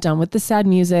 once I'm done with the sad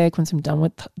music, once I'm done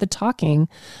with the talking,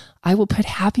 I will put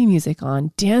happy music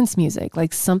on, dance music,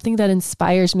 like something that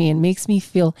inspires me and makes me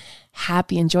feel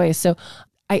happy and joyous. So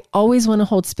I always want to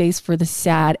hold space for the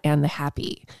sad and the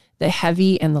happy, the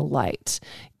heavy and the light,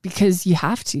 because you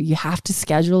have to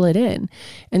schedule it in.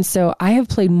 And so I have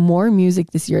played more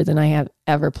music this year than I have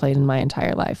ever played in my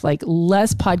entire life. Like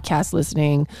less podcast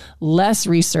listening, less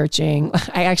researching.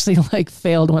 I actually like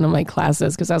failed one of my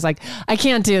classes because I was like, I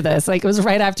can't do this. Like it was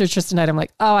right after Tristan night. I'm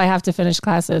like, oh, I have to finish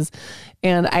classes.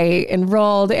 And I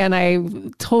enrolled and I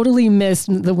totally missed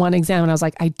the one exam. And I was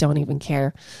like, I don't even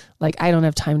care. Like, I don't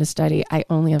have time to study. I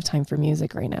only have time for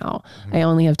music right now. I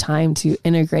only have time to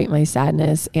integrate my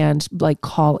sadness and like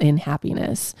call in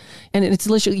happiness. And it's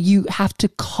literally, you have to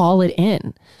call it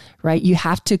in, right? You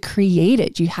have to create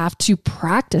it. You have to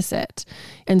practice it.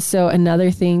 And so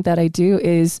another thing that I do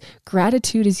is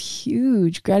gratitude is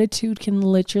huge. Gratitude can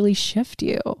literally shift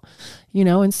you, you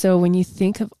know? And so when you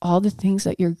think of all the things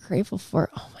that you're grateful for,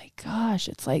 oh my gosh,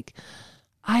 it's like,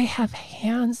 I have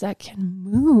hands that can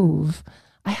move.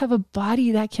 I have a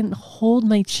body that can hold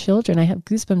my children. I have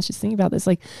goosebumps just thinking about this.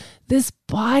 Like this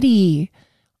body,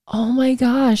 oh my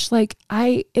gosh, like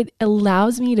it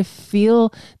allows me to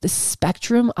feel the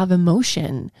spectrum of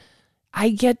emotion. I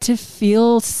get to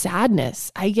feel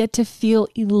sadness. I get to feel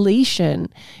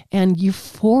elation and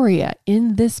euphoria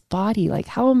in this body. Like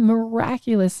how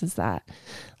miraculous is that?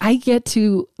 I get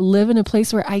to live in a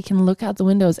place where I can look out the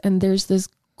windows and there's this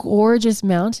gorgeous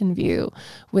mountain view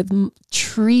with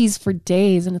trees for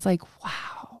days. And it's like,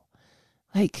 wow.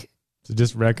 Like, so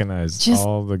just recognize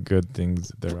all the good things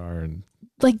that there are. And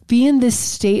like be in this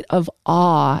state of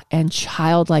awe and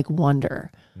childlike wonder,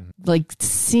 like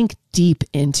sink deep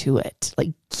into it,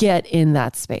 like get in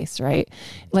that space, right?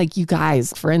 Like you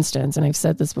guys, for instance, and I've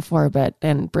said this before,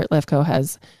 and Britt Lefko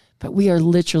has, but we are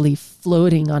literally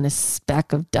floating on a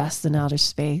speck of dust in outer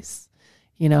space,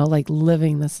 you know, like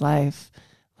living this life.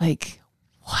 Like,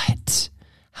 what?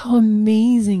 How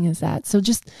amazing is that? So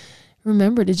just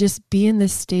remember to just be in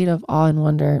this state of awe and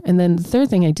wonder. And then the third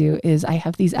thing I do is I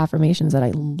have these affirmations that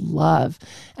I love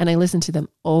and I listen to them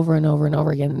over and over and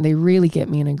over again. And they really get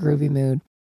me in a groovy mood.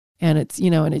 And it's, you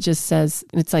know, and it just says,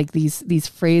 it's like these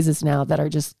phrases now that are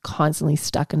just constantly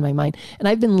stuck in my mind. And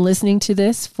I've been listening to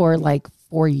this for like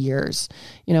 4 years.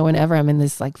 You know, whenever I'm in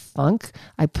this like funk,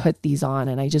 I put these on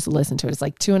and I just listen to it. It's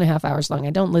like 2.5 hours long.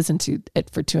 I don't listen to it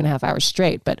for 2.5 hours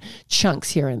straight, but chunks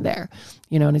here and there,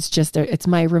 you know, and it's just, it's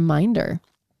my reminder.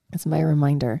 It's my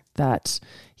reminder that,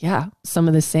 yeah, some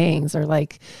of the sayings are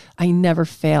like, I never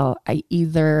fail. I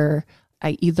either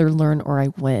learn or I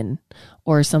win,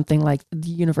 or something like the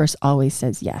universe always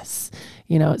says yes.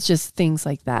 You know, it's just things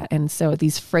like that. And so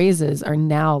these phrases are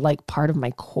now like part of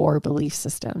my core belief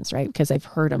systems, right? Because I've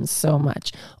heard them so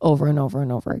much over and over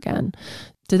and over again.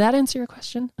 Did that answer your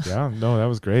question? Yeah, no, that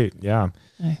was great. Yeah.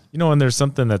 You know, and there's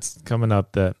something that's coming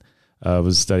up that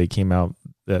was a study came out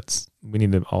that's we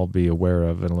need to all be aware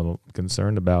of and a little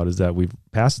concerned about, is that we've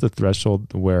passed the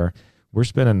threshold where we're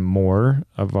spending more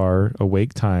of our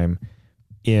awake time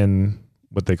in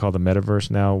what they call the metaverse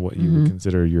now, what you would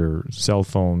consider your cell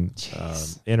phone,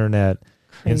 internet,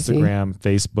 Crazy. Instagram,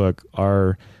 Facebook.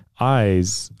 Our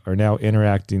eyes are now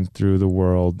interacting through the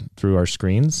world, through our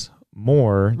screens,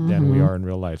 more than we are in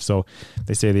real life. So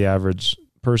they say the average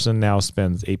person now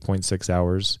spends 8.6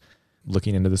 hours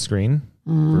looking into the screen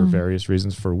for various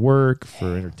reasons, for work,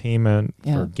 for entertainment,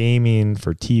 for gaming,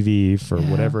 for TV, for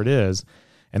whatever it is.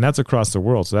 And that's across the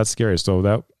world. So that's scary. So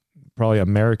that probably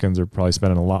Americans are probably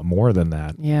spending a lot more than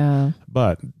that. Yeah.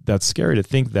 But that's scary to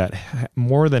think that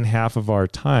more than half of our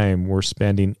time we're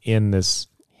spending in this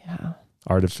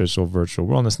artificial virtual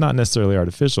world. And it's not necessarily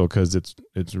artificial because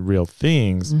it's real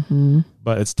things,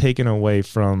 but it's taken away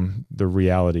from the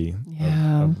reality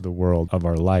of the world, of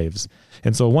our lives.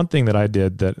 And so one thing that I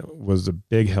did that was a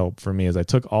big help for me is I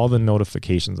took all the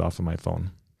notifications off of my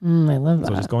phone. I love that.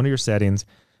 So just go into your settings,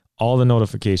 all the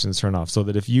notifications turn off, so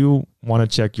that if you want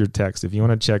to check your text, if you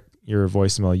want to check your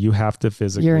voicemail, you have to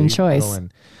physically You're in choice. go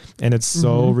in. And it's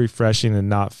so refreshing to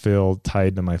not feel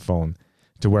tied to my phone,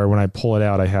 to where when I pull it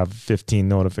out, I have 15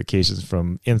 notifications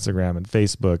from Instagram and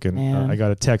Facebook, and I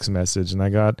got a text message and I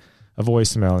got a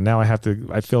voicemail, and now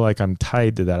I feel like I'm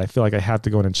tied to that. I feel like I have to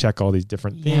go in and check all these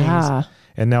different things. Yeah.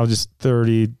 And now just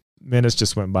 30 minutes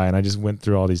just went by and I just went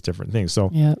through all these different things.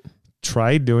 So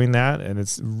try doing that, and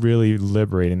it's really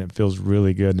liberating. It feels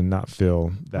really good to not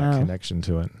feel that connection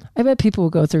to it. I bet people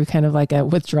will go through kind of like a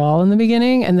withdrawal in the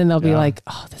beginning, and then they'll be like,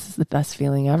 oh, this is the best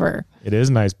feeling ever. It is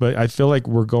nice, but I feel like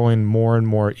we're going more and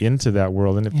more into that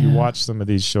world. And if you watch some of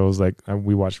these shows, like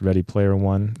we watched Ready Player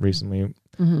One recently,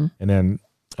 and then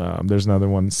there's another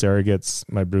one, Surrogates,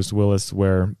 by Bruce Willis,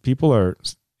 where people are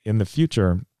in the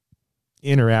future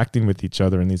interacting with each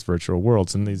other in these virtual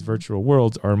worlds, and these virtual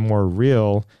worlds are more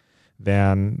real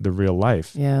than the real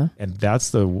life. Yeah. And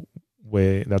that's the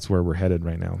way, that's where we're headed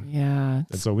right now. Yeah.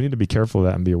 And so we need to be careful of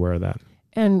that and be aware of that.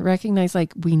 and recognize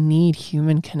like we need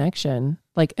human connection.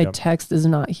 Like a text is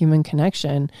not human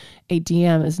connection. A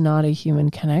DM is not a human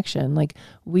connection. Like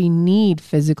we need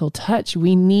physical touch.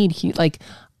 We need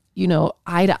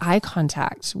eye to eye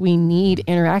contact. We need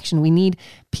interaction. We need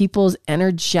people's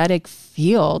energetic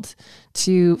field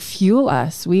to fuel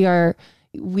us. We are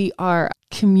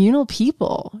communal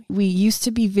people. We used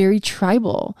to be very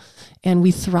tribal and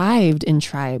we thrived in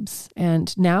tribes.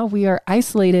 And now we are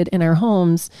isolated in our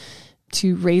homes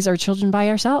to raise our children by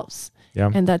ourselves. Yeah.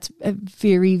 And that's a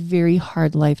very, very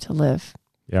hard life to live.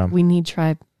 Yeah. We need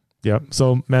tribe. Yep.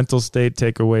 So mental state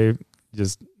takeaway,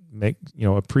 just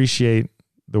appreciate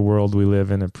the world we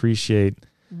live in, appreciate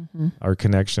our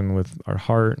connection with our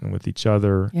heart and with each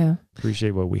other. Yeah.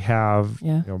 Appreciate what we have.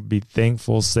 Yeah. Be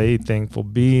thankful, say thankful,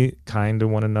 be kind to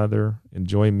one another,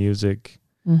 enjoy music.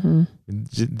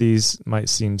 These might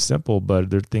seem simple, but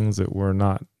they're things that we're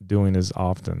not doing as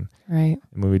often. Right.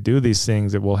 And when we do these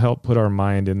things, it will help put our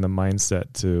mind in the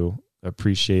mindset to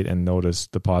appreciate and notice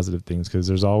the positive things, because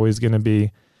there's always going to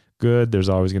be good. There's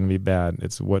always going to be bad.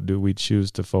 It's what do we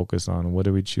choose to focus on? What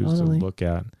do we choose to look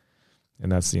at?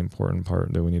 And that's the important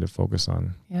part that we need to focus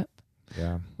on. Yep.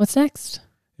 Yeah. What's next?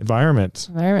 Environment.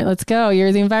 Let's go.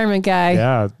 You're the environment guy.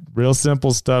 Yeah. Real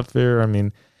simple stuff here. I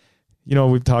mean,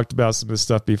 we've talked about some of this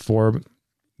stuff before.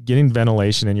 Getting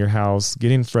ventilation in your house,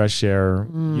 getting fresh air,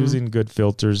 using good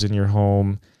filters in your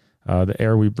home. The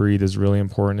air we breathe is really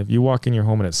important. If you walk in your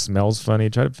home and it smells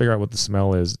funny, try to figure out what the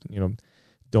smell is.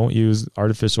 Don't use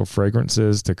artificial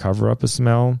fragrances to cover up a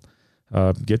smell.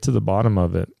 Get to the bottom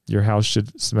of it. Your house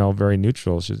should smell very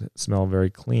neutral. It should smell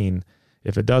very clean.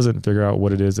 If it doesn't, figure out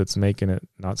what it is that's making it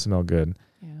not smell good.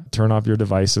 Yeah. Turn off your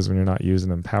devices when you're not using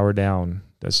them. Power down.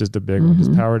 That's just a big one.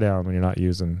 Just power down when you're not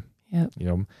using. Yep.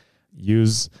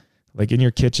 Use, like in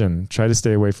your kitchen, try to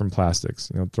stay away from plastics.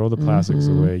 Throw the plastics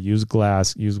away. Use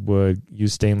glass, use wood,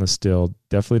 use stainless steel.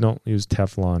 Definitely don't use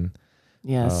Teflon.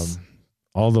 Yes.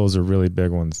 All those are really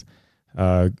big ones.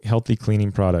 Healthy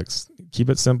cleaning products. Keep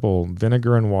it simple.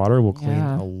 Vinegar and water will clean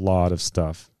a lot of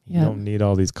stuff. You don't need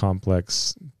all these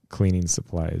complex cleaning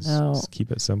supplies. No. Just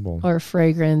keep it simple. Or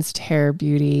fragrance, hair,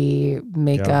 beauty,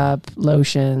 makeup,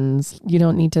 lotions. You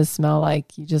don't need to smell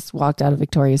like you just walked out of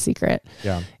Victoria's Secret.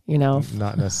 Yeah.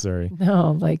 Not necessary.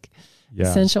 No,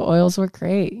 essential oils were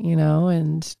great,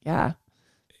 and yeah.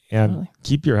 And totally.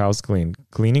 Keep your house clean.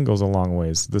 Cleaning goes a long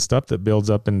ways. The stuff that builds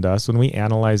up in dust, when we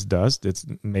analyze dust, it's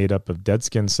made up of dead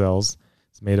skin cells.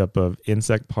 It's made up of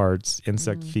insect parts,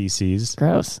 insect feces.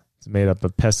 Gross. It's made up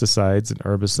of pesticides and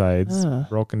herbicides,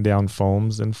 broken down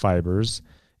foams and fibers,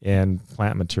 and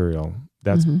plant material.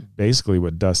 That's basically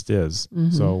what dust is.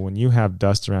 So when you have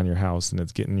dust around your house and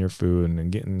it's getting your food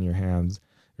and getting in your hands,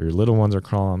 or your little ones are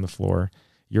crawling on the floor,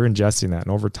 you're ingesting that.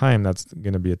 And over time, that's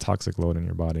going to be a toxic load in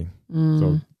your body.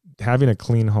 So having a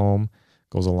clean home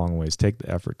goes a long ways. Take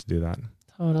the effort to do that.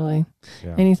 Totally.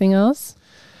 Yeah. Anything else?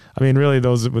 I mean, really,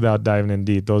 those, without diving in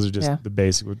deep, those are just the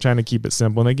basic. We're trying to keep it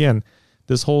simple. And again,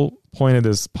 this whole point of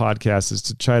this podcast is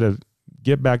to try to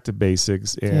get back to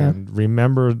basics and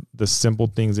remember the simple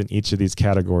things in each of these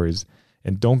categories,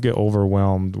 and don't get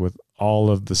overwhelmed with all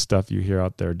of the stuff you hear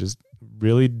out there. Just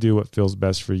really do what feels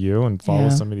best for you and follow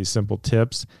some of these simple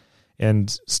tips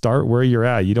and start where you're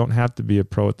at. You don't have to be a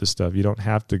pro at this stuff. You don't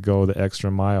have to go the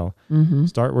extra mile.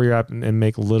 Start where you're at and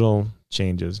make little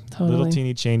changes. Little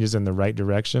teeny changes in the right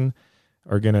direction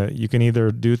you can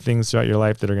either do things throughout your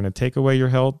life that are going to take away your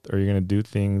health, or you're going to do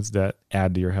things that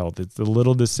add to your health. It's the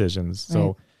little decisions. Right.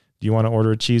 So do you want to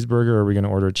order a cheeseburger, or are we going to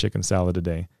order a chicken salad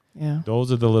today? Yeah.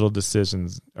 Those are the little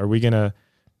decisions. Are we going to,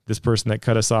 this person that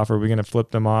cut us off, are we going to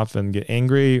flip them off and get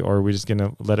angry, or are we just going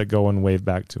to let it go and wave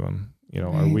back to them?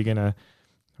 Are we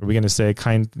going to say a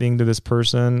kind thing to this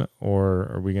person,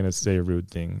 or are we going to say a rude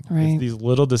thing? Right. It's these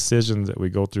little decisions that we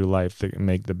go through life that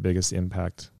make the biggest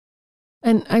impact.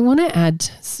 And I want to add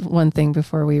one thing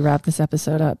before we wrap this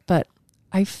episode up, but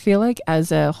I feel like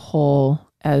as a whole,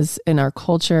 as in our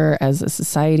culture, as a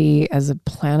society, as a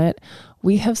planet,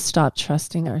 we have stopped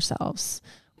trusting ourselves.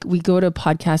 We go to a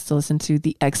podcast to listen to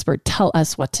the expert tell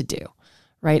us what to do,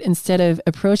 right? Instead of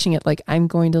approaching it like, I'm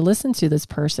going to listen to this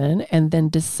person and then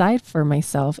decide for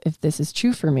myself if this is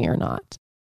true for me or not.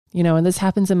 And this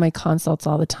happens in my consults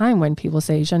all the time when people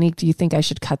say, Janique, do you think I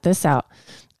should cut this out?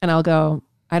 And I'll go,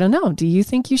 I don't know. Do you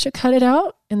think you should cut it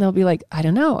out? And they'll be like, I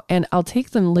don't know. And I'll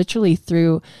take them literally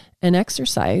through an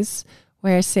exercise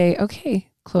where I say, okay,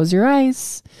 close your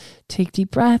eyes, take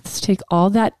deep breaths, take all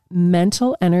that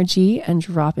mental energy and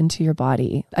drop into your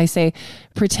body. I say,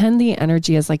 pretend the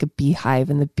energy is like a beehive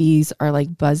and the bees are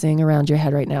like buzzing around your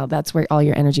head right now. That's where all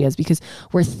your energy is, because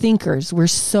we're thinkers. We're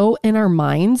so in our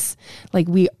minds, like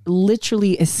we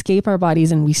literally escape our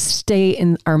bodies and we stay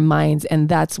in our minds. And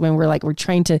that's when we're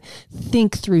trying to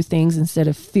think through things instead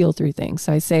of feel through things.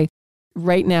 So I say,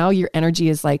 right now, your energy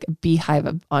is like a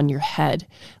beehive on your head.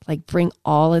 Like bring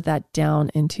all of that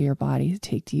down into your body.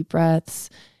 Take deep breaths.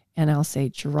 And I'll say,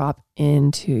 drop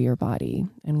into your body.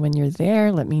 And when you're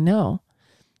there, let me know.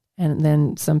 And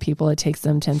then some people, it takes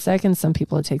them 10 seconds. Some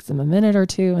people, it takes them a minute or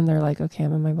two. And they're like, okay,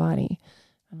 I'm in my body.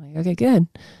 I'm like, okay, good.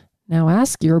 Now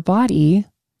ask your body,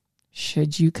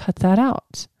 should you cut that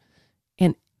out?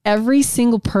 And every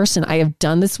single person I have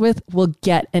done this with will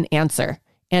get an answer.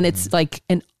 And it's like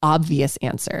an obvious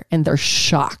answer and they're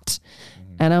shocked.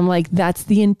 And I'm like, that's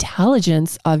the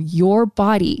intelligence of your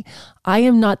body. I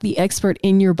am not the expert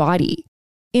in your body.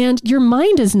 And your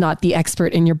mind is not the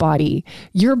expert in your body.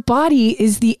 Your body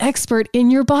is the expert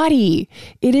in your body.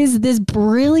 It is this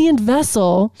brilliant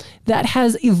vessel that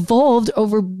has evolved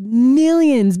over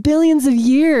millions, billions of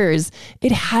years.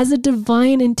 It has a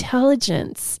divine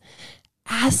intelligence.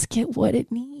 Ask it what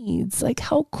it needs. Like,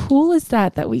 how cool is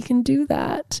that we can do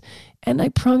that? And I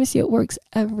promise you it works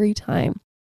every time.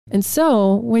 And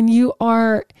so when you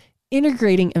are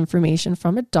integrating information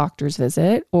from a doctor's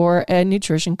visit or a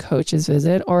nutrition coach's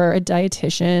visit or a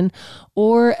dietitian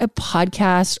or a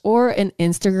podcast or an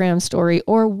Instagram story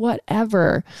or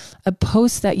whatever, a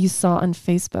post that you saw on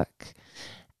Facebook,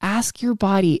 ask your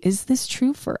body, is this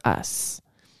true for us?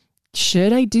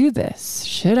 Should I do this?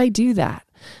 Should I do that?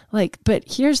 But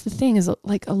here's the thing is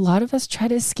like a lot of us try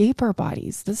to escape our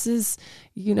bodies. This is,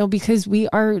 because we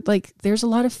are there's a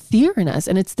lot of fear in us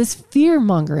and it's this fear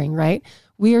mongering, right?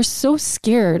 We are so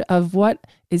scared of what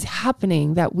is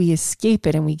happening that we escape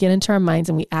it and we get into our minds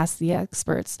and we ask the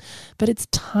experts. But it's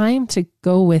time to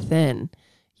go within,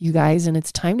 you guys, and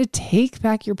it's time to take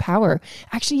back your power.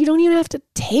 Actually, you don't even have to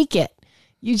take it.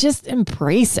 You just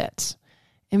embrace it.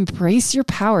 Embrace your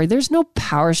power. There's no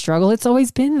power struggle. It's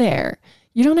always been there.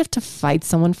 You don't have to fight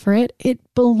someone for it. It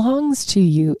belongs to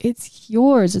you. It's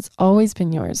yours. It's always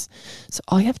been yours. So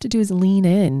all you have to do is lean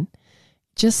in.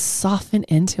 Just soften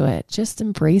into it. Just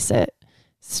embrace it.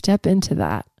 Step into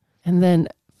that. And then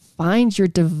find your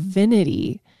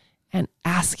divinity and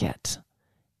ask it,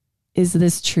 is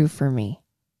this true for me?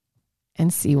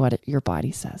 And see what your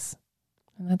body says.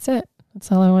 And that's it.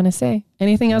 That's all I want to say.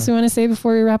 Anything else we want to say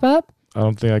before we wrap up? I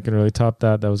don't think I can really top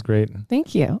that. That was great.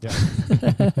 Thank you.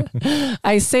 Yeah.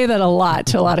 I say that a lot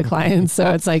to a lot of clients.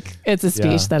 So it's a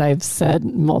speech that I've said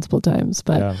multiple times,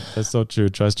 but yeah, that's so true.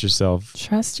 Trust yourself.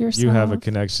 Trust yourself. You have a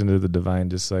connection to the divine,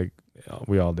 just like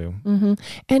we all do. Mm-hmm.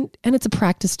 And it's a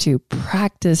practice too.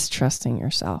 Practice trusting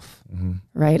yourself,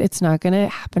 right? It's not going to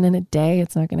happen in a day.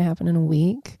 It's not going to happen in a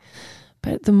week.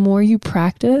 But the more you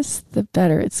practice, the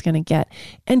better it's going to get.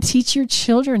 And teach your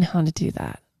children how to do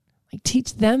that.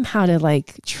 Teach them how to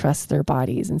trust their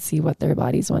bodies and see what their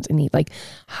bodies want to need.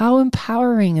 How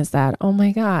empowering is that? Oh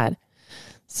my God.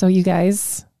 So you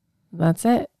guys, that's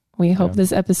it. We hope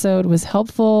this episode was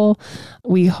helpful.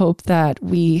 We hope that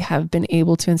we have been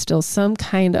able to instill some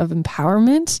kind of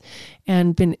empowerment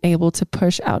and been able to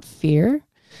push out fear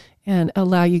and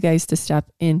allow you guys to step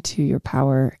into your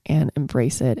power and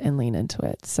embrace it and lean into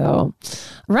it. So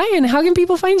Ryan, how can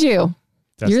people find you?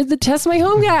 You're the Test My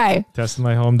Home guy.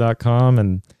 Testmyhome.com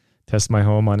and Test My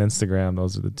Home on Instagram.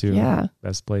 Those are the two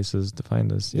best places to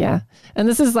find us. Yeah. And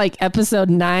this is episode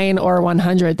 9 or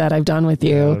 100 that I've done with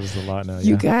you. Yeah, that was a lot now.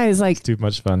 You guys, it's too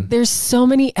much fun. There's so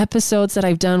many episodes that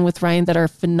I've done with Ryan that are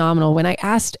phenomenal. When I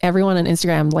asked everyone on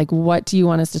Instagram, what do you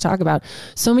want us to talk about?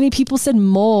 So many people said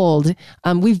mold.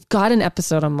 We've got an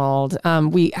episode on mold.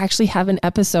 We actually have an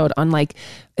episode on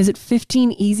is it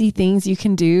 15 easy things you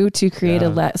can do to create a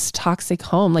less toxic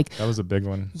home? That was a big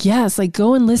one. Yes.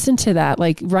 Go and listen to that.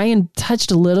 Ryan touched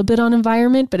a little bit on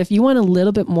environment, but if you want a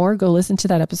little bit more, go listen to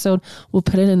that episode. We'll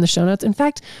put it in the show notes. In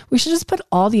fact, we should just put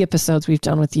all the episodes we've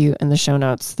done with you in the show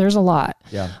notes. There's a lot.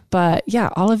 Yeah. But yeah,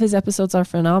 all of his episodes are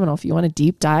phenomenal. If you want to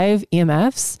deep dive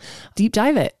EMFs, deep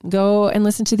dive it. Go and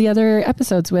listen to the other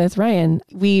episodes with Ryan.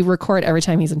 We record every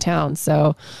time he's in town.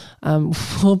 So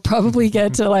we'll probably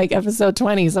get to episode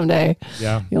 20 someday.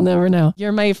 Yeah. You'll never know.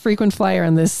 You're my frequent flyer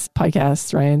on this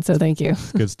podcast, Ryan. So thank you.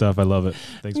 Good stuff. I love it.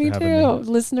 Thanks for having me.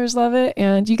 Listeners love it.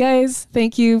 And you guys,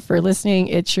 thank you for listening.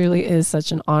 It truly is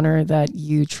such an honor that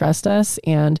you trust us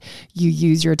and you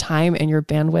use your time and your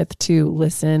bandwidth to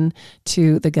listen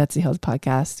to the Gutsy Health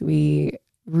podcast. We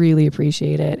really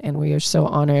appreciate it. And we are so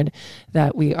honored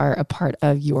that we are a part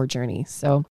of your journey.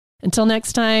 So until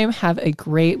next time, have a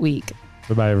great week.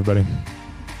 Bye-bye, everybody.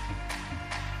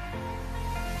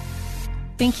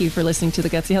 Thank you for listening to the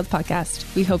Gutsy Health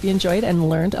Podcast. We hope you enjoyed and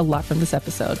learned a lot from this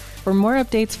episode. For more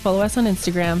updates, follow us on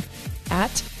Instagram at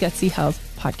Gutsy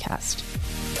Health Podcast.